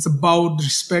 it's about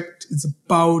respect, it's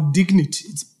about dignity,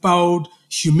 it's about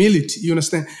humility, you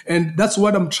understand? And that's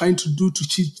what I'm trying to do to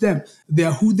teach them. They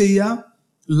are who they are,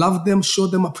 love them, show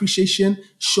them appreciation,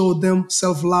 show them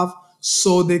self-love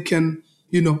so they can,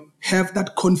 have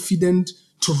that confidence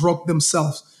to rock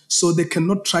themselves. So they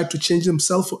cannot try to change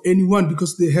themselves for anyone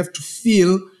because they have to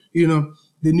feel,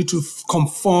 they need to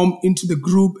conform into the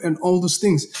group and all those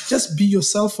things. Just be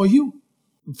yourself for you.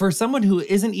 For someone who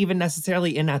isn't even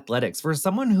necessarily in athletics, for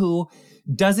someone who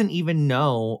doesn't even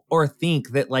know or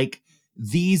think that like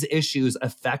these issues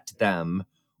affect them,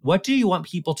 what do you want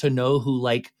people to know who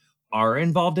like are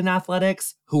involved in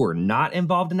athletics, who are not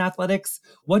involved in athletics?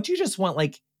 What do you just want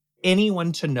like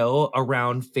anyone to know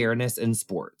around fairness in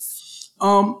sports?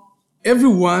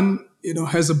 Everyone,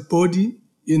 has a body,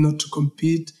 to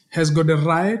compete, has got a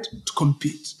right to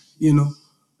compete,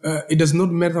 it does not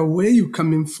matter where you're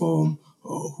coming from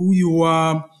or who you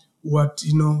are, what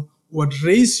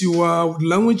race you are, what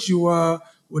language you are,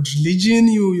 what religion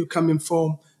you're coming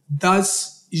from.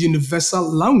 That's universal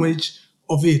language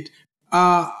of it.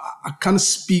 I can't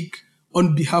speak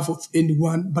on behalf of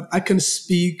anyone, but I can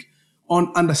speak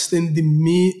on understanding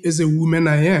me as a woman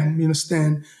I am, you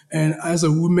understand? And as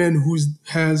a woman who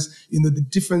has, the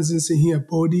differences in her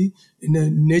body,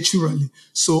 naturally.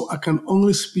 So I can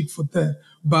only speak for that.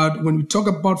 But when we talk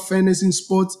about fairness in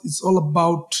sports, it's all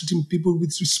about treating people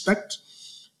with respect,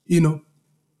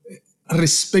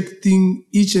 respecting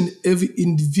each and every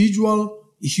individual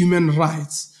human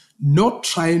rights, not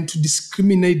trying to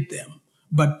discriminate them,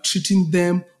 but treating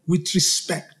them with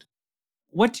respect.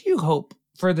 What do you hope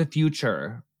for the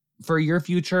future, for your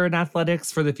future in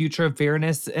athletics, for the future of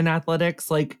fairness in athletics?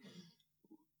 Like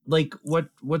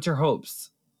what's your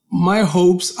hopes? My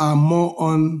hopes are more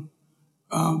on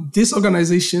these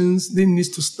organizations. They need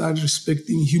to start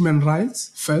respecting human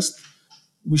rights first.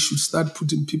 We should start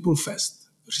putting people first,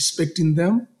 respecting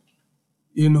them,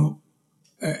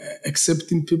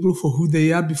 accepting people for who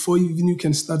they are before even you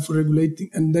can start for regulating.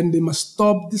 And then they must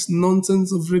stop this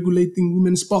nonsense of regulating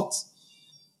women's sports.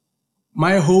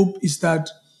 My hope is that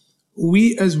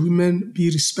we as women be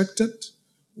respected.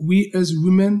 We as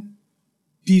women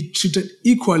be treated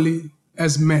equally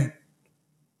as men.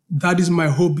 That is my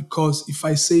hope, because if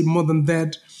I say more than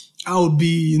that, I'll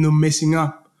be, messing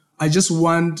up. I just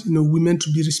want, women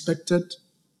to be respected.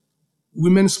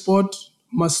 Women's sport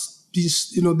must be,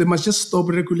 they must just stop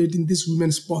regulating these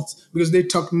women's sports because they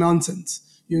talk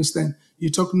nonsense. You understand? You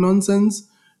talk nonsense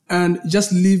and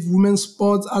just leave women's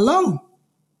sports alone.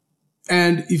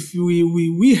 And if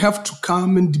we have to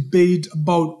come and debate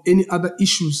about any other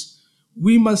issues,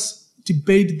 we must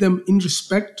debate them in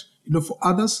respect, for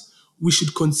others. We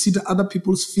should consider other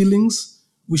people's feelings.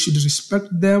 We should respect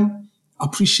them,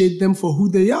 appreciate them for who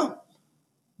they are.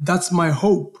 That's my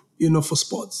hope, for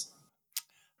sports.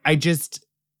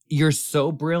 You're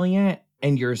so brilliant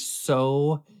and you're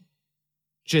so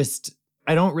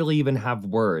I don't really even have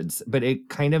words, but it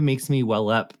kind of makes me well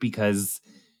up because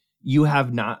you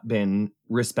have not been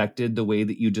respected the way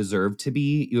that you deserve to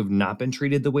be. You have not been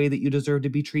treated the way that you deserve to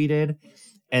be treated.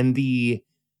 And the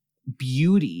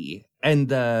beauty and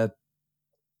the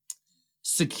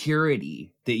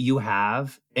security that you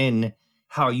have in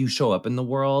how you show up in the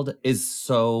world is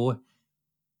so...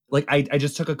 Like, I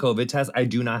just took a COVID test. I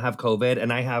do not have COVID,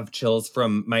 and I have chills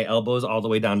from my elbows all the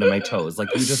way down to my toes. Like,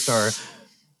 you just are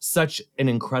such an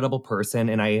incredible person,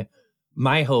 and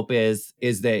my hope is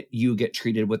that you get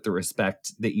treated with the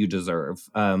respect that you deserve.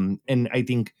 And I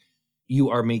think you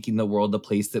are making the world the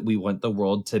place that we want the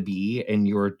world to be, and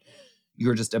you're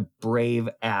You're just a brave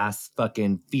ass,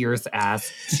 fucking fierce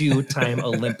ass, 2-time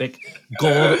Olympic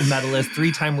gold medalist,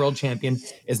 3-time world champion.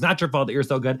 It's not your fault that you're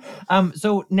so good.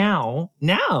 So now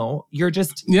you're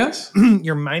just Yes.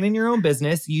 you're minding your own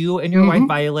business. You and your wife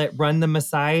Violet run the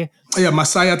Masai. Yeah,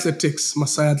 Masai Athletics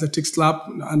Club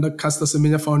under Caster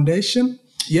Semenya Foundation.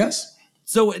 Yes.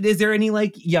 So is there any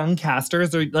like young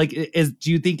casters or like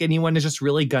do you think anyone is just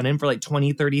really gunning for like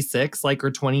 2036 like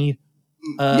or 20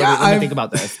 let me think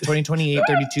about this. 2028,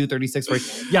 32, 36, 40.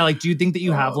 Yeah, like do you think that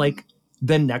you have like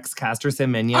the next Caster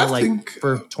Semenya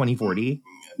for 2040?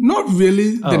 Not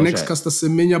really the next Caster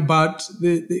Semenya, but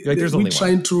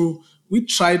we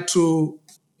try to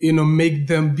make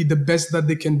them be the best that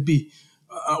they can be.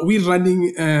 We're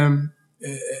running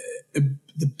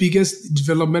the biggest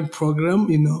development program,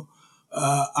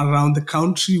 around the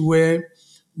country where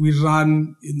we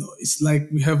run, it's like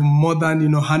we have more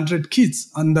than 100 kids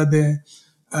under the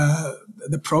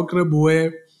program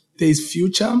where there is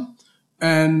future.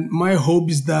 And my hope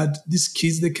is that these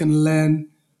kids, they can learn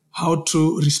how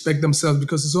to respect themselves,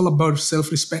 because it's all about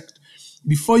self-respect.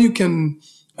 Before you can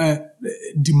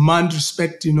demand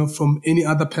respect, from any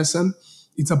other person,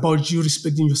 it's about you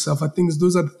respecting yourself. I think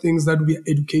those are the things that we are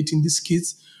educating these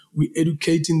kids. We're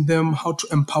educating them how to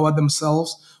empower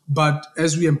themselves. But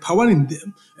as we're empowering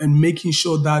them and making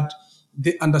sure that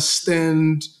they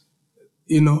understand,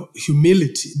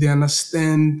 humility, they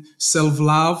understand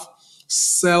self-love,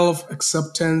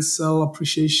 self-acceptance,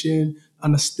 self-appreciation,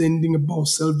 understanding about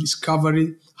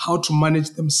self-discovery, how to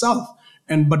manage themselves.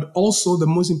 But also the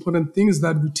most important thing is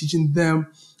that we're teaching them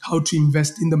how to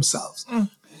invest in themselves.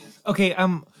 Okay,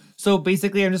 so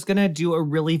basically I'm just gonna do a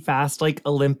really fast like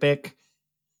Olympic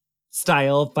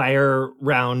style fire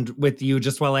round with you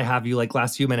just while I have you like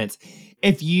last few minutes.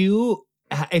 If you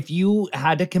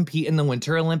had to compete in the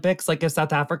Winter Olympics, like if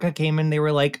South Africa came and they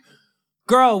were like,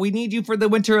 girl, we need you for the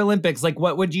Winter Olympics, like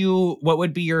what would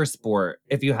be your sport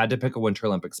if you had to pick a Winter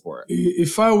Olympic sport?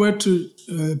 If I were to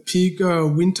pick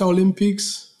Winter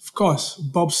Olympics, of course,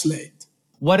 bobsleigh.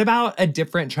 What about a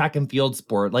different track and field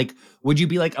sport? Like, would you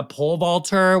be like a pole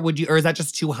vaulter? Or is that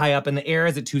just too high up in the air?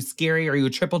 Is it too scary? Are you a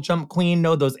triple jump queen?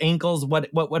 No, those ankles. What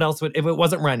else would, if it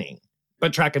wasn't running,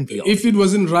 but track and field? If it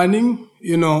wasn't running,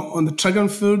 on the track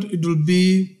and field, it would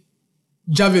be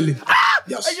javelin.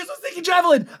 Yes. I just was thinking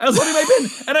javelin. I was holding my pin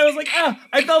and I was like,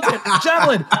 I felt it.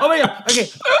 Javelin. Oh my God. Okay.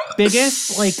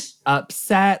 Biggest like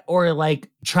upset or like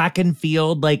track and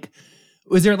field, like,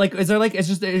 is there like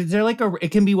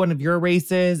it can be one of your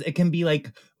races. It can be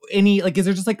like any, like, is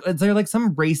there like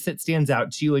some race that stands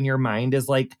out to you in your mind as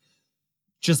like,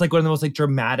 just like one of the most like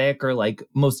dramatic or like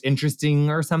most interesting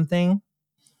or something?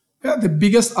 Yeah, the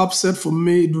biggest upset for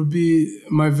me, it would be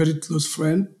my very close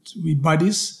friend. We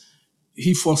buddies.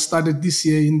 He first started this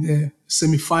year in the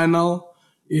semifinal,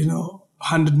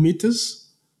 100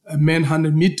 meters, men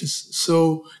 100 meters.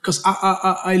 So, because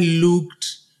I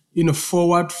looked,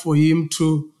 forward for him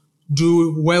to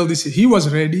do well this year. He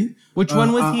was ready. Which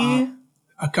one was he?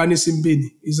 Akani Simbini.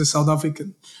 He's a South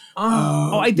African.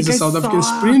 I think he's a South African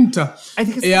sprinter.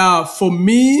 For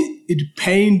me, it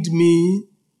pained me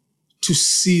to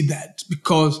see that,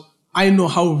 because I know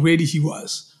how ready he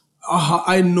was.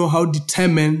 I know how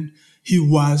determined he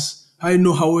was. I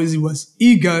know how he was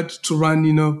eager to run,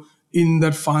 in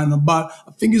that final. But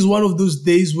I think it's one of those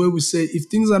days where we say, if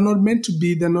things are not meant to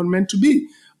be, they're not meant to be.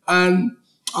 And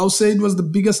I'll say it was the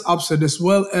biggest upset, as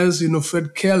well as,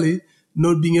 Fred Kelly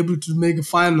not being able to make a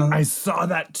final. I saw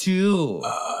that too.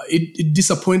 It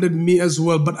disappointed me as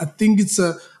well. But I think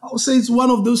I'll say it's one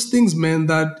of those things, man,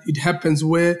 that it happens,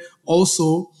 where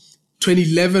also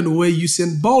 2011, where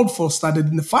Usain Bolt first started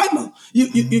in the final.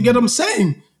 You get what I'm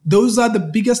saying? Those are the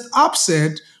biggest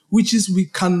upset, which is we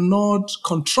cannot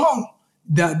control.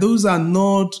 Those are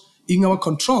not in our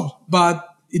control. But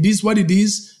it is what it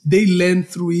is. They learn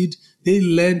through it.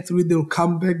 They'll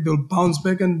come back, they'll bounce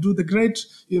back and do the great,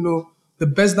 the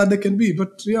best that they can be.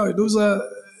 But yeah,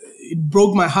 it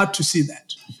broke my heart to see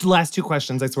that. The last two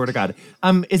questions, I swear to God.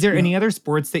 Is there any other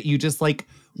sports that you just like,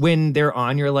 when they're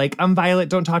on, you're like, I'm Violet,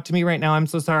 don't talk to me right now. I'm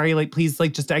so sorry. Like, please,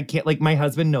 like, just, I can't, like, my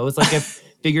husband knows, like, if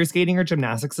figure skating or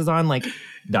gymnastics is on, like,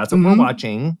 that's what we're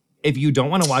watching. If you don't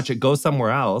want to watch it, go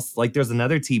somewhere else. Like, there's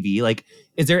another TV. Like,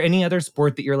 is there any other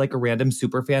sport that you're like a random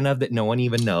super fan of that no one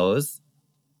even knows?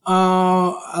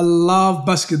 I love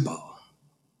basketball.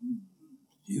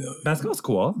 Basketball's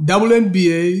cool.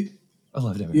 WNBA. I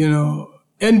love WNBA.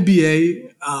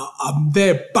 NBA. I'm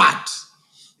there, but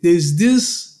there's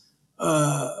this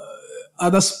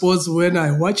other sports, when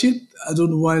I watch it, I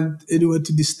don't want anyone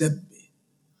to disturb me.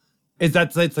 It's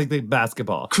like the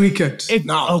basketball. Cricket.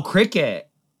 Cricket.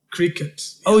 cricket.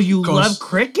 Oh, you because love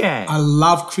cricket. I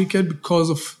love cricket because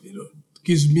of,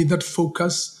 gives me that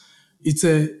focus.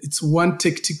 It's one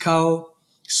tactical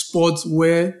sport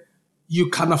where you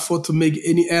can't afford to make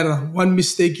any error. One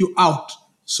mistake, you out.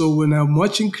 So when I'm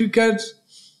watching cricket,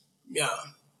 yeah.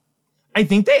 I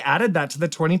think they added that to the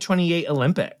 2028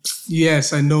 Olympics.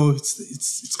 Yes, I know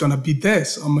it's gonna be there.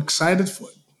 So I'm excited for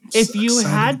it. If you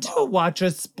had to watch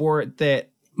a sport that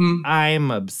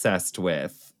I'm obsessed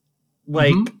with,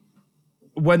 like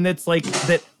one that's like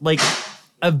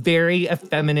a very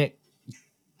effeminate,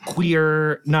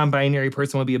 queer, non-binary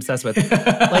person would be obsessed with.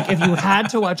 Like if you had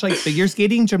to watch like figure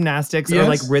skating, gymnastics, or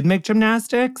like rhythmic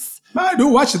gymnastics. I do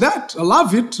watch that. I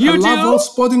love it. I love all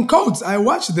sporting codes. I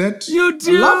watch that. You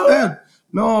do? I love that.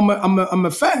 No, I'm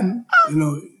a fan.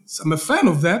 I'm a fan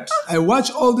of that. I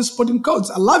watch all the sporting codes.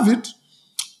 I love it.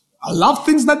 I love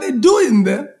things that they do in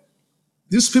there.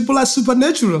 These people are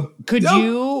supernatural. Have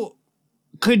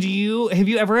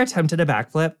you ever attempted a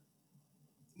backflip?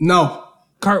 No.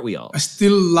 Cartwheel. I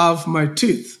still love my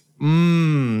teeth. Yeah,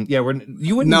 you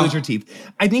wouldn't lose your teeth.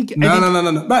 I think.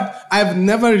 No. But I've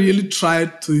never really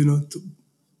tried to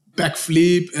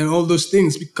backflip and all those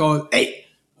things because, hey,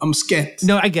 I'm scared.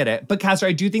 No, I get it. But Castor,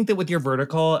 I do think that with your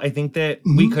vertical, I think that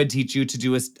we could teach you to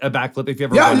do a backflip if you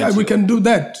ever wanted to. Yeah, we can do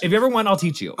that. If you ever want, I'll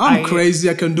teach you. I'm crazy.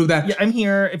 I can do that. Yeah, I'm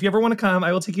here. If you ever want to come,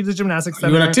 I will take you to the gymnastics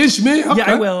center. You want to teach me? Okay.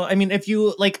 Yeah, I will. I mean, if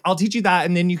you, I'll teach you that.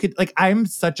 And then you could, I'm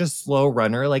such a slow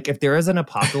runner. Like, if there is an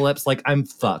apocalypse, I'm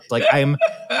fucked.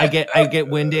 I get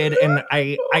winded and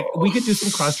we could do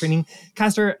some cross training.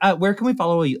 Castor, where can we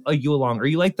follow you along? Are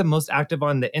you, the most active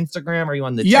on the Instagram? Are you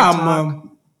on the TikTok?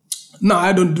 No,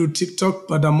 I don't do TikTok,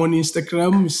 but I'm on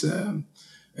Instagram. It's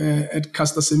at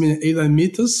Castor Semenya 8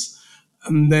 meters.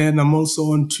 And then I'm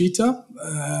also on Twitter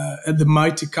at the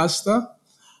Mighty Castor.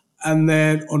 And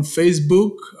then on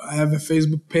Facebook, I have a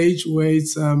Facebook page where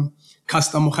it's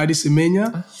Castor Mohadi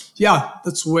Semenya. Yeah,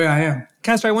 that's where I am.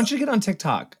 Castor, I want you to get on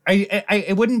TikTok.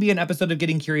 It wouldn't be an episode of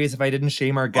Getting Curious if I didn't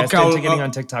shame our guest into getting on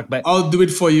TikTok. But I'll do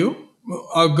it for you.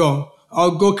 I'll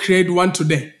go create one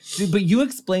today. But you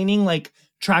explaining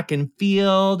track and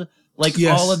field,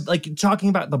 all of talking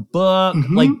about the book,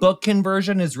 book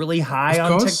conversion is really high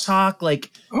on TikTok.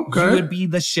 You would be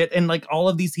the shit, and all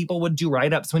of these people would do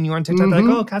write-ups when you were on TikTok.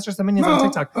 Oh, Castor Semenya's on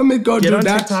TikTok. Let me go Get do on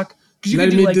that. TikTok.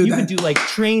 Because you could do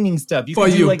training stuff. You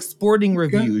could do sporting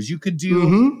reviews. You could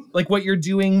do what you're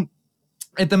doing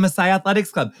at the Messiah Athletics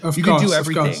Club. You could do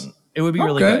everything. It would be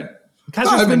really good.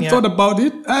 I haven't thought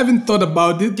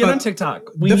about it. Get on TikTok.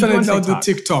 We definitely need you on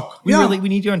TikTok. We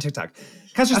need you on TikTok.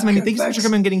 Castor Semenya, thank you so much for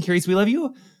coming and Getting Curious. We love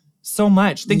you so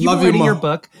much. Thank you for writing your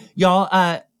book. Y'all,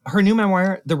 her new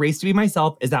memoir, The Race to Be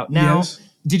Myself, is out now. Yes.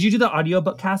 Did you do the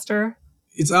audiobook, Castor?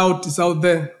 It's out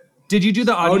there. Did you do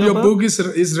the audiobook?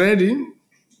 Is ready.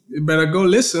 You better go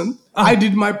listen. I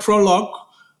did my prologue,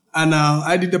 and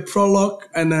I did the prologue,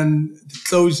 and then the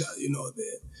closure,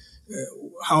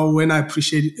 how when I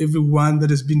appreciate everyone that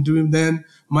has been doing then,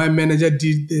 my manager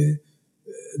did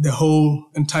the whole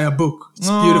entire book. It's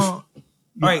beautiful.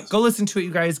 All right, go listen to it, you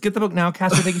guys. Get the book now.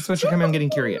 Castor, thank you so much for coming on Getting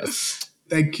Curious.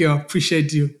 Thank you.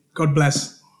 Appreciate you. God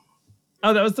bless.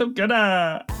 Oh, that was so good.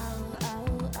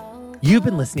 You've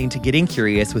been listening to Getting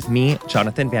Curious with me,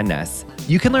 Jonathan Van Ness.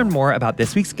 You can learn more about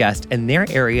this week's guest and their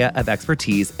area of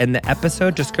expertise in the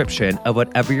episode description of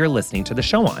whatever you're listening to the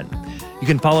show on. You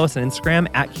can follow us on Instagram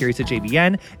at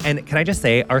CuriousAtJVN. And can I just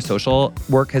say, our social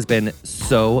work has been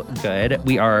so good.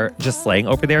 We are just slaying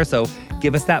over there. So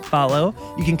give us that follow.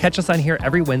 You can catch us on here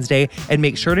every Wednesday and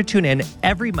make sure to tune in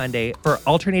every Monday for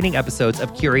alternating episodes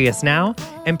of Curious Now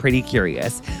and Pretty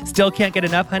Curious. Still can't get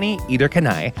enough, honey? Either can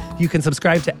I. You can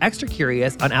subscribe to Extra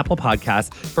Curious on Apple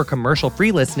Podcasts for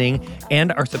commercial-free listening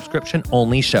and our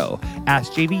subscription-only show,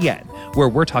 Ask JVN, where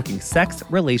we're talking sex,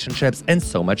 relationships, and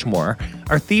so much more.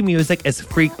 Our theme music is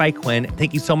Freak by Quinn.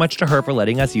 Thank you so much to her for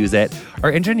letting us use it.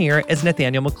 Our engineer is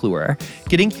Nathaniel McClure.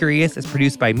 Getting Curious is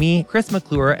produced by me, Chris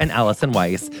McClure, and Allison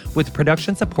Weiss, with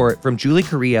production support from Julie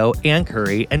Carrillo, Ann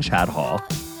Curry, and Chad Hall.